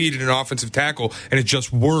that you need in an offensive tackle, and it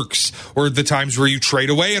just works. Or the times where you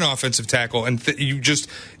trade away an offensive tackle, and you just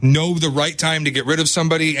know the right time to get rid of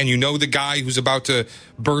somebody, and you know the guy who's about to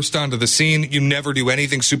burst onto the scene. You never do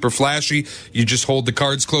anything super flashy. You just hold the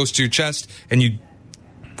cards close to your chest, and you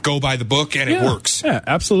go by the book, and it works. Yeah,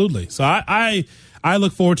 absolutely. So I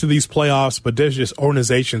look forward to these playoffs, but there's just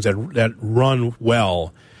organizations that run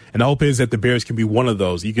well. And the hope is that the Bears can be one of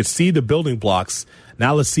those. You can see the building blocks.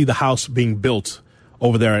 Now let's see the house being built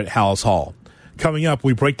over there at Hallis Hall. Coming up,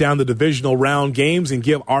 we break down the divisional round games and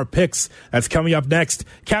give our picks. That's coming up next.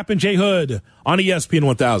 Cap and J Hood on ESPN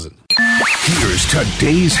 1000. Here's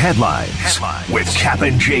today's headlines with Cap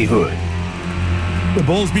and J Hood. The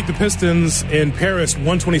Bulls beat the Pistons in Paris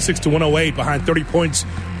 126-108 behind 30 points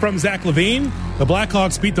from Zach LaVine. The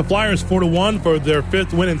Blackhawks beat the Flyers 4-1 for their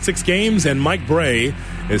fifth win in 6 games, and Mike Bray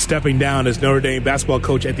is stepping down as Notre Dame basketball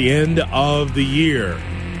coach at the end of the year.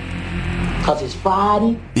 'Cause it's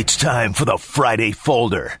Friday. It's time for the Friday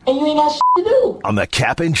Folder. And you ain't got shit to do. On the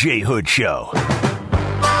Cap and J Hood Show.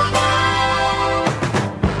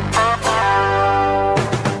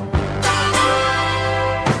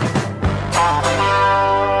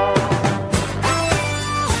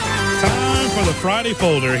 Friday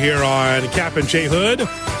Folder here on Cap and J Hood.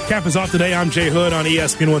 Cap is off today. I'm J Hood on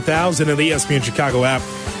ESPN 1000 and the ESPN Chicago app.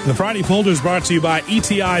 And the Friday Folder is brought to you by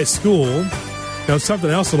ETI School. Now, something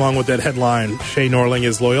else along with that headline, Shea Norling,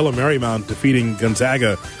 is Loyola Marymount defeating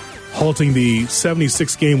Gonzaga, halting the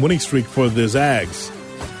 76-game winning streak for the Zags.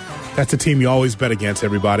 That's a team you always bet against,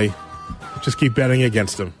 everybody. Just keep betting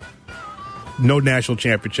against them. No national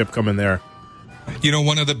championship coming there. You know,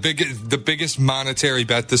 one of the biggest monetary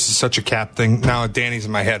bet, this is such a Cap thing, now Danny's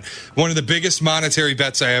in my head. One of the biggest monetary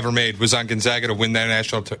bets I ever made was on Gonzaga to win that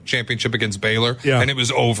national championship against Baylor, and it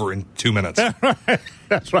was over in 2 minutes.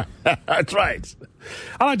 That's right. That's right.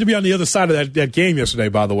 I like to be on the other side of that game yesterday,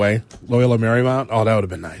 by the way. Loyola Marymount. Oh, that would have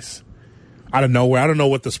been nice. Out of nowhere. I don't know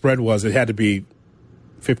what the spread was. It had to be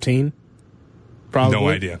 15? Probably. No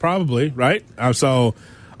idea. Probably, right?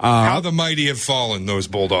 How the mighty have fallen, those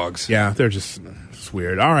Bulldogs. Yeah, they're just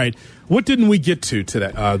weird. All right. What didn't we get to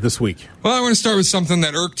today, this week? Well, I want to start with something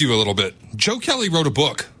that irked you a little bit. Joe Kelly wrote a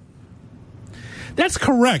book. That's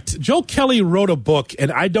correct. Joe Kelly wrote a book, and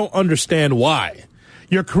I don't understand why.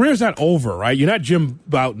 Your career's not over, right? You're not Jim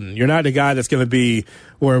Bouton. You're not a guy that's going to be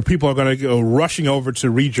where people are going to go rushing over to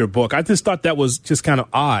read your book. I just thought that was just kind of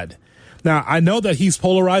odd. Now, I know that he's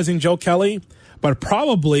polarizing, Joe Kelly, but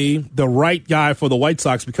probably the right guy for the White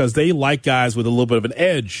Sox because they like guys with a little bit of an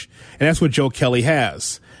edge, and that's what Joe Kelly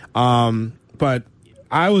has. But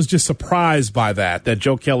I was just surprised by that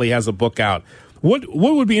Joe Kelly has a book out. What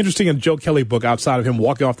would be interesting in a Joe Kelly book outside of him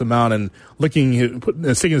walking off the mound and sticking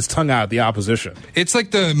his tongue out at the opposition? It's like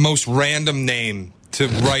the most random name to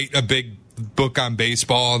write a big book on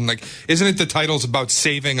baseball, and like, isn't it the title's about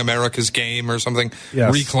saving America's game or something?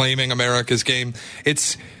 Yes. Reclaiming America's game.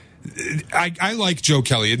 I like Joe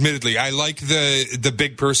Kelly, admittedly. I like the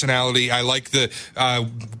big personality. I like the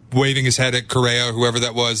waving his head at Correa, whoever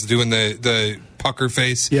that was, doing the pucker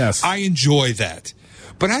face. Yes. I enjoy that.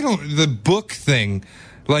 But the book thing,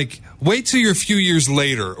 like, wait till you're a few years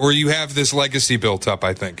later, or you have this legacy built up,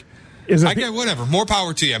 I think. Whatever. More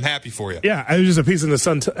power to you. I'm happy for you. Yeah, it was just a piece in the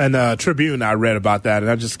Sun and Tribune I read about that,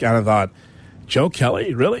 and I just kind of thought, Joe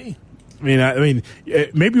Kelly, really? I mean,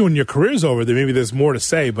 maybe when your career's over, then maybe there's more to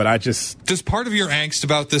say. But I just does part of your angst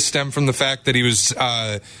about this stem from the fact that he was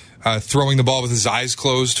throwing the ball with his eyes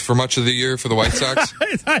closed for much of the year for the White Sox?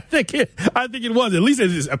 I think it was. At least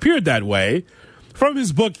it appeared that way. From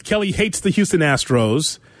his book, Kelly Hates the Houston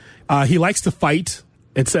Astros. He likes to fight.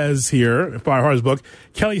 It says here, part of his book,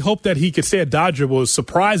 Kelly hoped that he could stay a Dodger, but was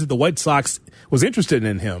surprised that the White Sox was interested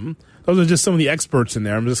in him. Those are just some of the experts in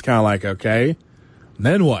there. I'm just kind of like, okay,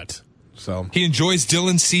 then what? So he enjoys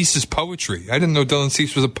Dylan Cease's poetry. I didn't know Dylan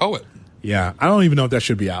Cease was a poet. Yeah, I don't even know if that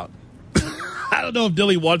should be out. I don't know if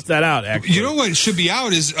Dilly wants that out, actually. You know what should be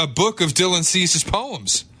out is a book of Dylan Cease's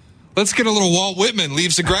poems. Let's get a little Walt Whitman,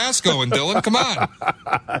 Leaves the Grass going, Dylan. Come on.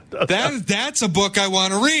 That's a book I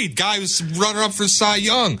want to read. Guy who's runner-up for Cy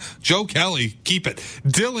Young. Joe Kelly, keep it.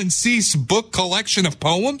 Dylan Cease book collection of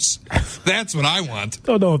poems? That's what I want.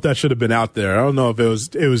 Don't know if that should have been out there. I don't know if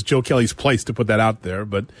it was Joe Kelly's place to put that out there.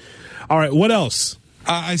 But, all right, what else?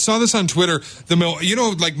 I saw this on Twitter.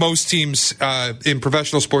 Like most teams in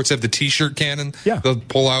professional sports have the T-shirt cannon. Yeah. They'll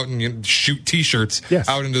pull out and shoot T-shirts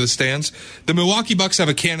out into the stands. The Milwaukee Bucks have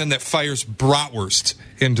a cannon that fires bratwurst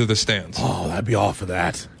into the stands. Oh, that'd be all for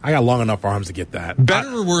that. I got long enough arms to get that.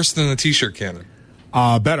 Better or worse than the T-shirt cannon?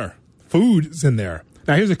 Better. Food's in there.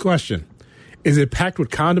 Now, here's a question. Is it packed with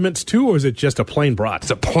condiments, too, or is it just a plain brat?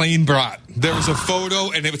 It's a plain brat. There was a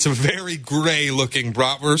photo, and it's a very gray-looking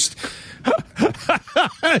bratwurst.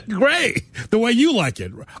 Gray, the way you like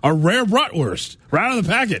it. A rare bratwurst, right out of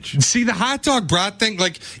the package. See, the hot dog brat thing,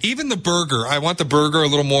 like, even the burger, I want the burger a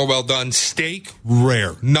little more well done. Steak,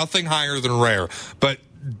 rare. Nothing higher than rare. But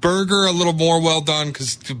burger, a little more well done,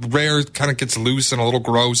 because rare kind of gets loose and a little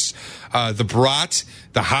gross. The brat,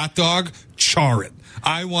 the hot dog, char it.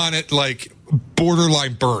 I want it, like,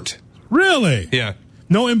 borderline burnt. Really? Yeah.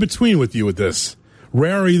 No in between with you with this.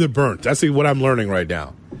 Rare or either burnt. That's what I'm learning right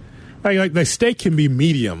now. Like the steak can be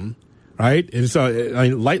medium, right? It's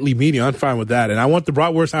lightly medium. I'm fine with that. And I want the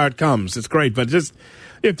bratwurst how it comes. It's great. But just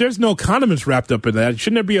if there's no condiments wrapped up in that,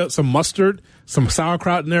 shouldn't there be some mustard, some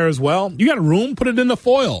sauerkraut in there as well? You got a room? Put it in the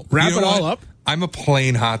foil. Wrap it all up. I'm a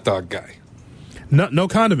plain hot dog guy. No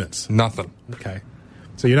condiments? Nothing. Okay.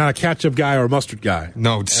 So you're not a ketchup guy or a mustard guy?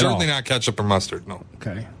 No, certainly not ketchup or mustard, no.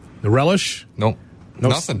 Okay. The relish? No.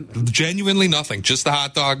 Nothing. Genuinely nothing. Just the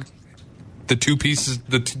hot dog, the two pieces,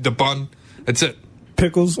 the bun. That's it.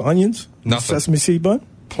 Pickles, onions? Nothing. Sesame seed bun?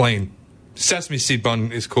 Plain. Sesame seed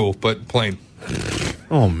bun is cool, but plain.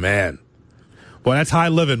 Oh, man. Boy, that's high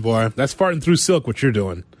living, boy. That's farting through silk what you're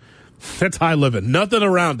doing. That's high living. Nothing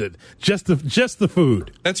around it. Just the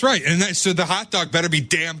food. That's right. And so the hot dog better be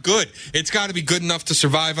damn good. It's got to be good enough to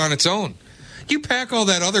survive on its own. You pack all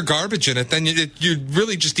that other garbage in it, then you're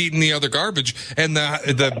really just eating the other garbage, and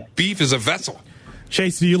the beef is a vessel.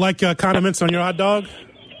 Chase, do you like condiments on your hot dog?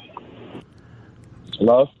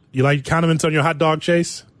 Hello? You like condiments on your hot dog,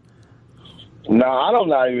 Chase? No, I'm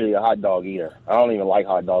not really a hot dog eater. I don't even like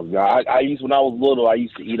hot dogs. When I was little, I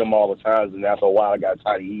used to eat them all the time, and after a while, I got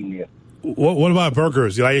tired of eating it. What about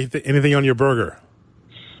burgers? You like anything on your burger?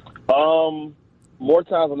 More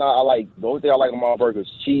times than not, the only thing I like on my burger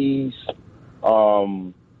is cheese,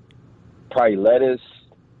 probably lettuce,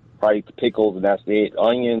 probably pickles, and that's it.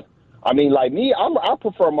 Onions. I mean, like me, I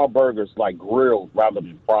prefer my burgers like grilled rather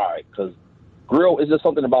than fried, because grilled is just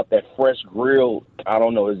something about that fresh grill. I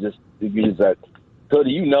don't know. It's just that.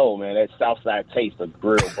 Cody, you know, man, that Southside taste of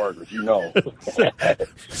grilled burgers, you know.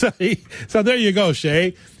 So there you go,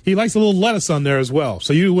 Shay. He likes a little lettuce on there as well.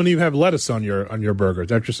 So you wouldn't even have lettuce on your burger. Is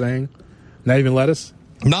that what you're saying? Not even lettuce?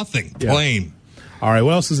 Nothing. Yeah. Plain. All right,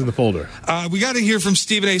 what else is in the folder? We got to hear from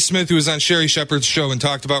Stephen A. Smith, who was on Sherry Shepherd's show and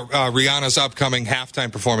talked about Rihanna's upcoming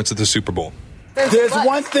halftime performance at the Super Bowl. There's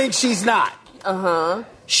one thing she's not. Uh-huh.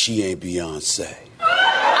 She ain't Beyonce.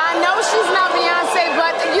 I know she's not Beyonce,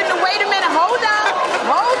 but wait a minute. Hold up.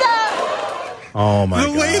 Oh, my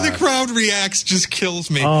God. The way the crowd reacts just kills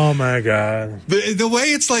me. Oh, my God. The way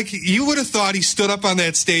it's like, you would have thought he stood up on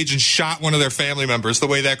that stage and shot one of their family members, the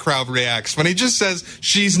way that crowd reacts. When he just says,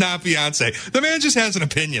 she's not Beyonce. The man just has an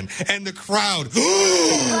opinion. And the crowd, wait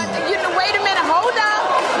a minute. Hold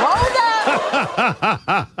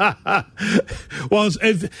up. Well,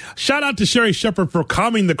 shout out to Sherry Shepherd for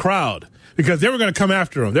calming the crowd, because they were going to come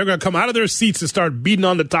after him. They were going to come out of their seats and start beating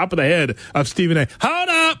on the top of the head of Stephen A.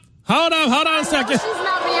 Hold on a second. She's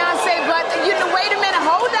not Beyonce, but wait a minute.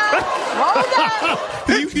 Hold up.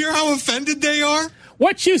 Do you hear how offended they are?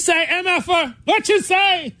 What you say, MFer? What you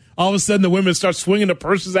say? All of a sudden, the women start swinging the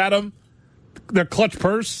purses at him, their clutch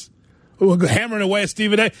purse, hammering away at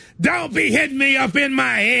Stephen A. Don't be hitting me up in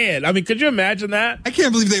my head. I mean, could you imagine that? I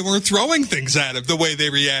can't believe they weren't throwing things at him the way they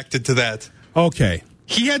reacted to that. Okay.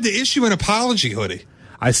 He had to issue an apology, Hoodie.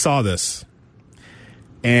 I saw this.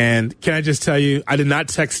 And can I just tell you, I did not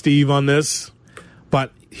text Steve on this,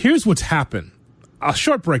 but here's what's happened. A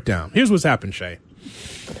short breakdown. Here's what's happened, Shay.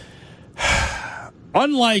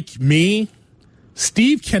 Unlike me,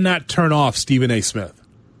 Steve cannot turn off Stephen A. Smith.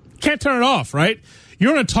 Can't turn it off, right?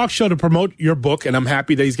 You're on a talk show to promote your book, and I'm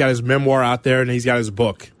happy that he's got his memoir out there and he's got his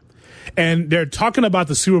book. And they're talking about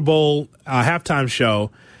the Super Bowl halftime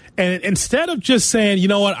show. And instead of just saying, you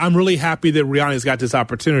know what, I'm really happy that Rihanna's got this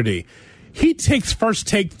opportunity, he takes First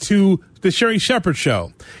Take to the Sherry Shepherd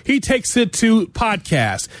show. He takes it to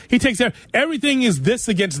podcasts. He takes everything is this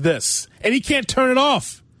against this, and he can't turn it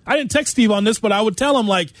off. I didn't text Steve on this, but I would tell him,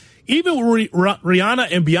 like, even with Rihanna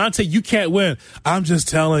and Beyonce, you can't win. I'm just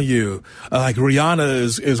telling you, like,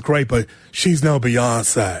 Rihanna is great, but she's no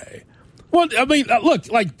Beyonce. Well, I mean, look,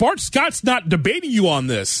 like, Bart Scott's not debating you on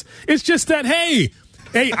this. It's just that, hey,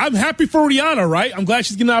 I'm happy for Rihanna, right? I'm glad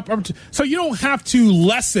she's getting an opportunity. So you don't have to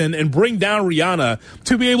lessen and bring down Rihanna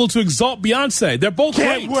to be able to exalt Beyonce. They're both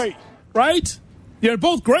great. Right? They're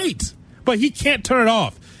both great. But he can't turn it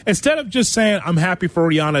off. Instead of just saying, I'm happy for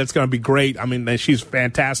Rihanna, it's going to be great. I mean, she's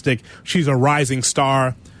fantastic. She's a rising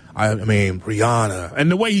star. I mean, Rihanna.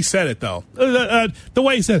 And the way he said it, though. The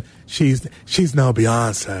way he said, she's no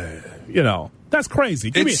Beyonce. You know. That's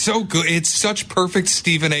crazy. It's so good. It's such perfect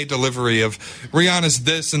Stephen A. delivery of Rihanna's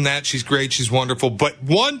this and that. She's great. She's wonderful. But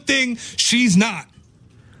one thing she's not.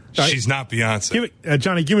 She's not Beyonce.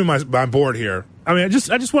 Johnny, give me my board here. I mean, I just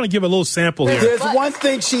want to give a little sample here. There's one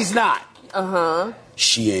thing she's not. Uh-huh.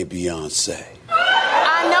 She ain't Beyonce.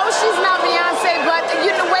 I know she's not Beyonce, but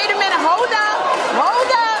wait a minute. Hold up.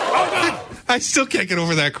 I still can't get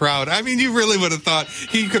over that crowd. I mean, you really would have thought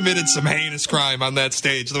he committed some heinous crime on that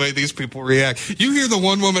stage, the way these people react. You hear the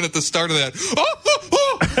one woman at the start of that,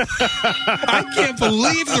 I can't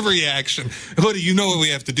believe the reaction. Hoodie, you know what we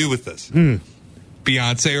have to do with this.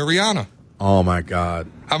 Beyonce or Rihanna? Oh, my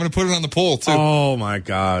God. I'm going to put it on the poll, too. Oh, my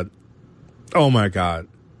God. Oh, my God.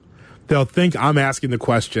 They'll think I'm asking the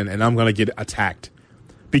question, and I'm going to get attacked.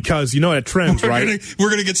 Because you know it trends, right? We're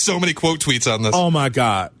going to get so many quote tweets on this. Oh, my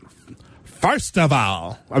God. First of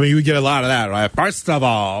all, I mean, we get a lot of that, right? First of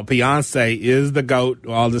all, Beyonce is the GOAT,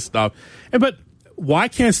 all this stuff. But why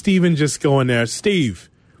can't Steven just go in there? Steve,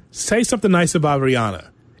 say something nice about Rihanna.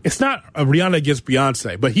 It's not a Rihanna against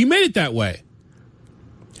Beyonce, but he made it that way.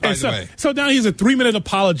 So now he's a 3-minute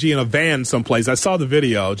apology in a van someplace. I saw the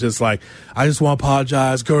video, just like, I just want to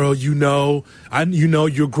apologize, girl. You know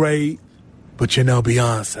you're great. But you know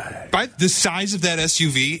Beyonce. By the size of that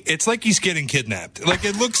SUV, it's like he's getting kidnapped. Like,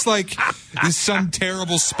 it looks like some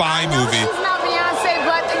terrible spy movie. She's not Beyonce,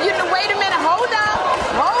 but wait a minute. Hold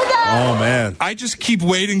up. Oh, man. I just keep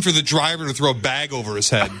waiting for the driver to throw a bag over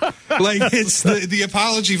his head. Like, it's the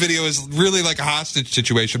apology video is really like a hostage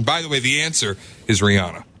situation. By the way, the answer is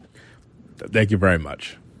Rihanna. Thank you very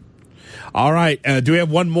much. All right. Do we have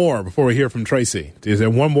one more before we hear from Tracy? Is there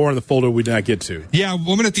one more in the folder we did not get to? Yeah, a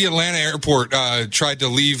woman at the Atlanta airport tried to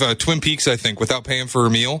leave Twin Peaks, I think, without paying for her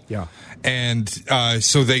meal. Yeah. And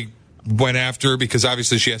so they went after her because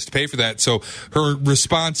obviously she has to pay for that. So her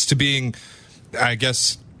response to being, I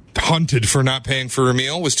guess, hunted for not paying for her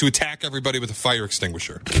meal was to attack everybody with a fire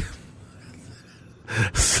extinguisher.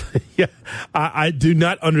 Yeah, I do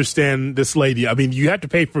not understand this lady. I mean, you have to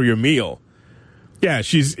pay for your meal. Yeah,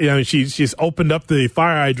 she's opened up the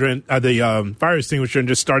fire hydrant, the fire extinguisher, and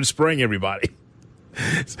just started spraying everybody.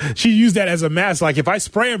 She used that as a mask. Like, if I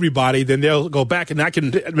spray everybody, then they'll go back and I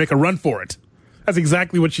can make a run for it. That's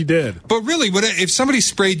exactly what she did. But really, if somebody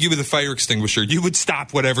sprayed you with a fire extinguisher, you would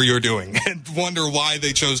stop whatever you're doing and wonder why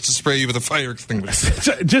they chose to spray you with a fire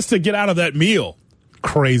extinguisher. Just to get out of that meal.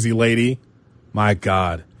 Crazy lady. My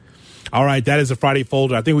God. All right, that is a Friday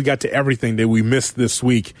folder. I think we got to everything that we missed this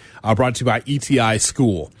week, brought to you by ETI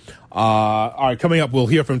School. All right, coming up, we'll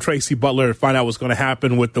hear from Tracy Butler to find out what's going to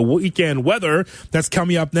happen with the weekend weather. That's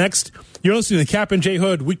coming up next. You're listening to Cap and J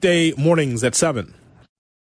Hood weekday mornings at 7.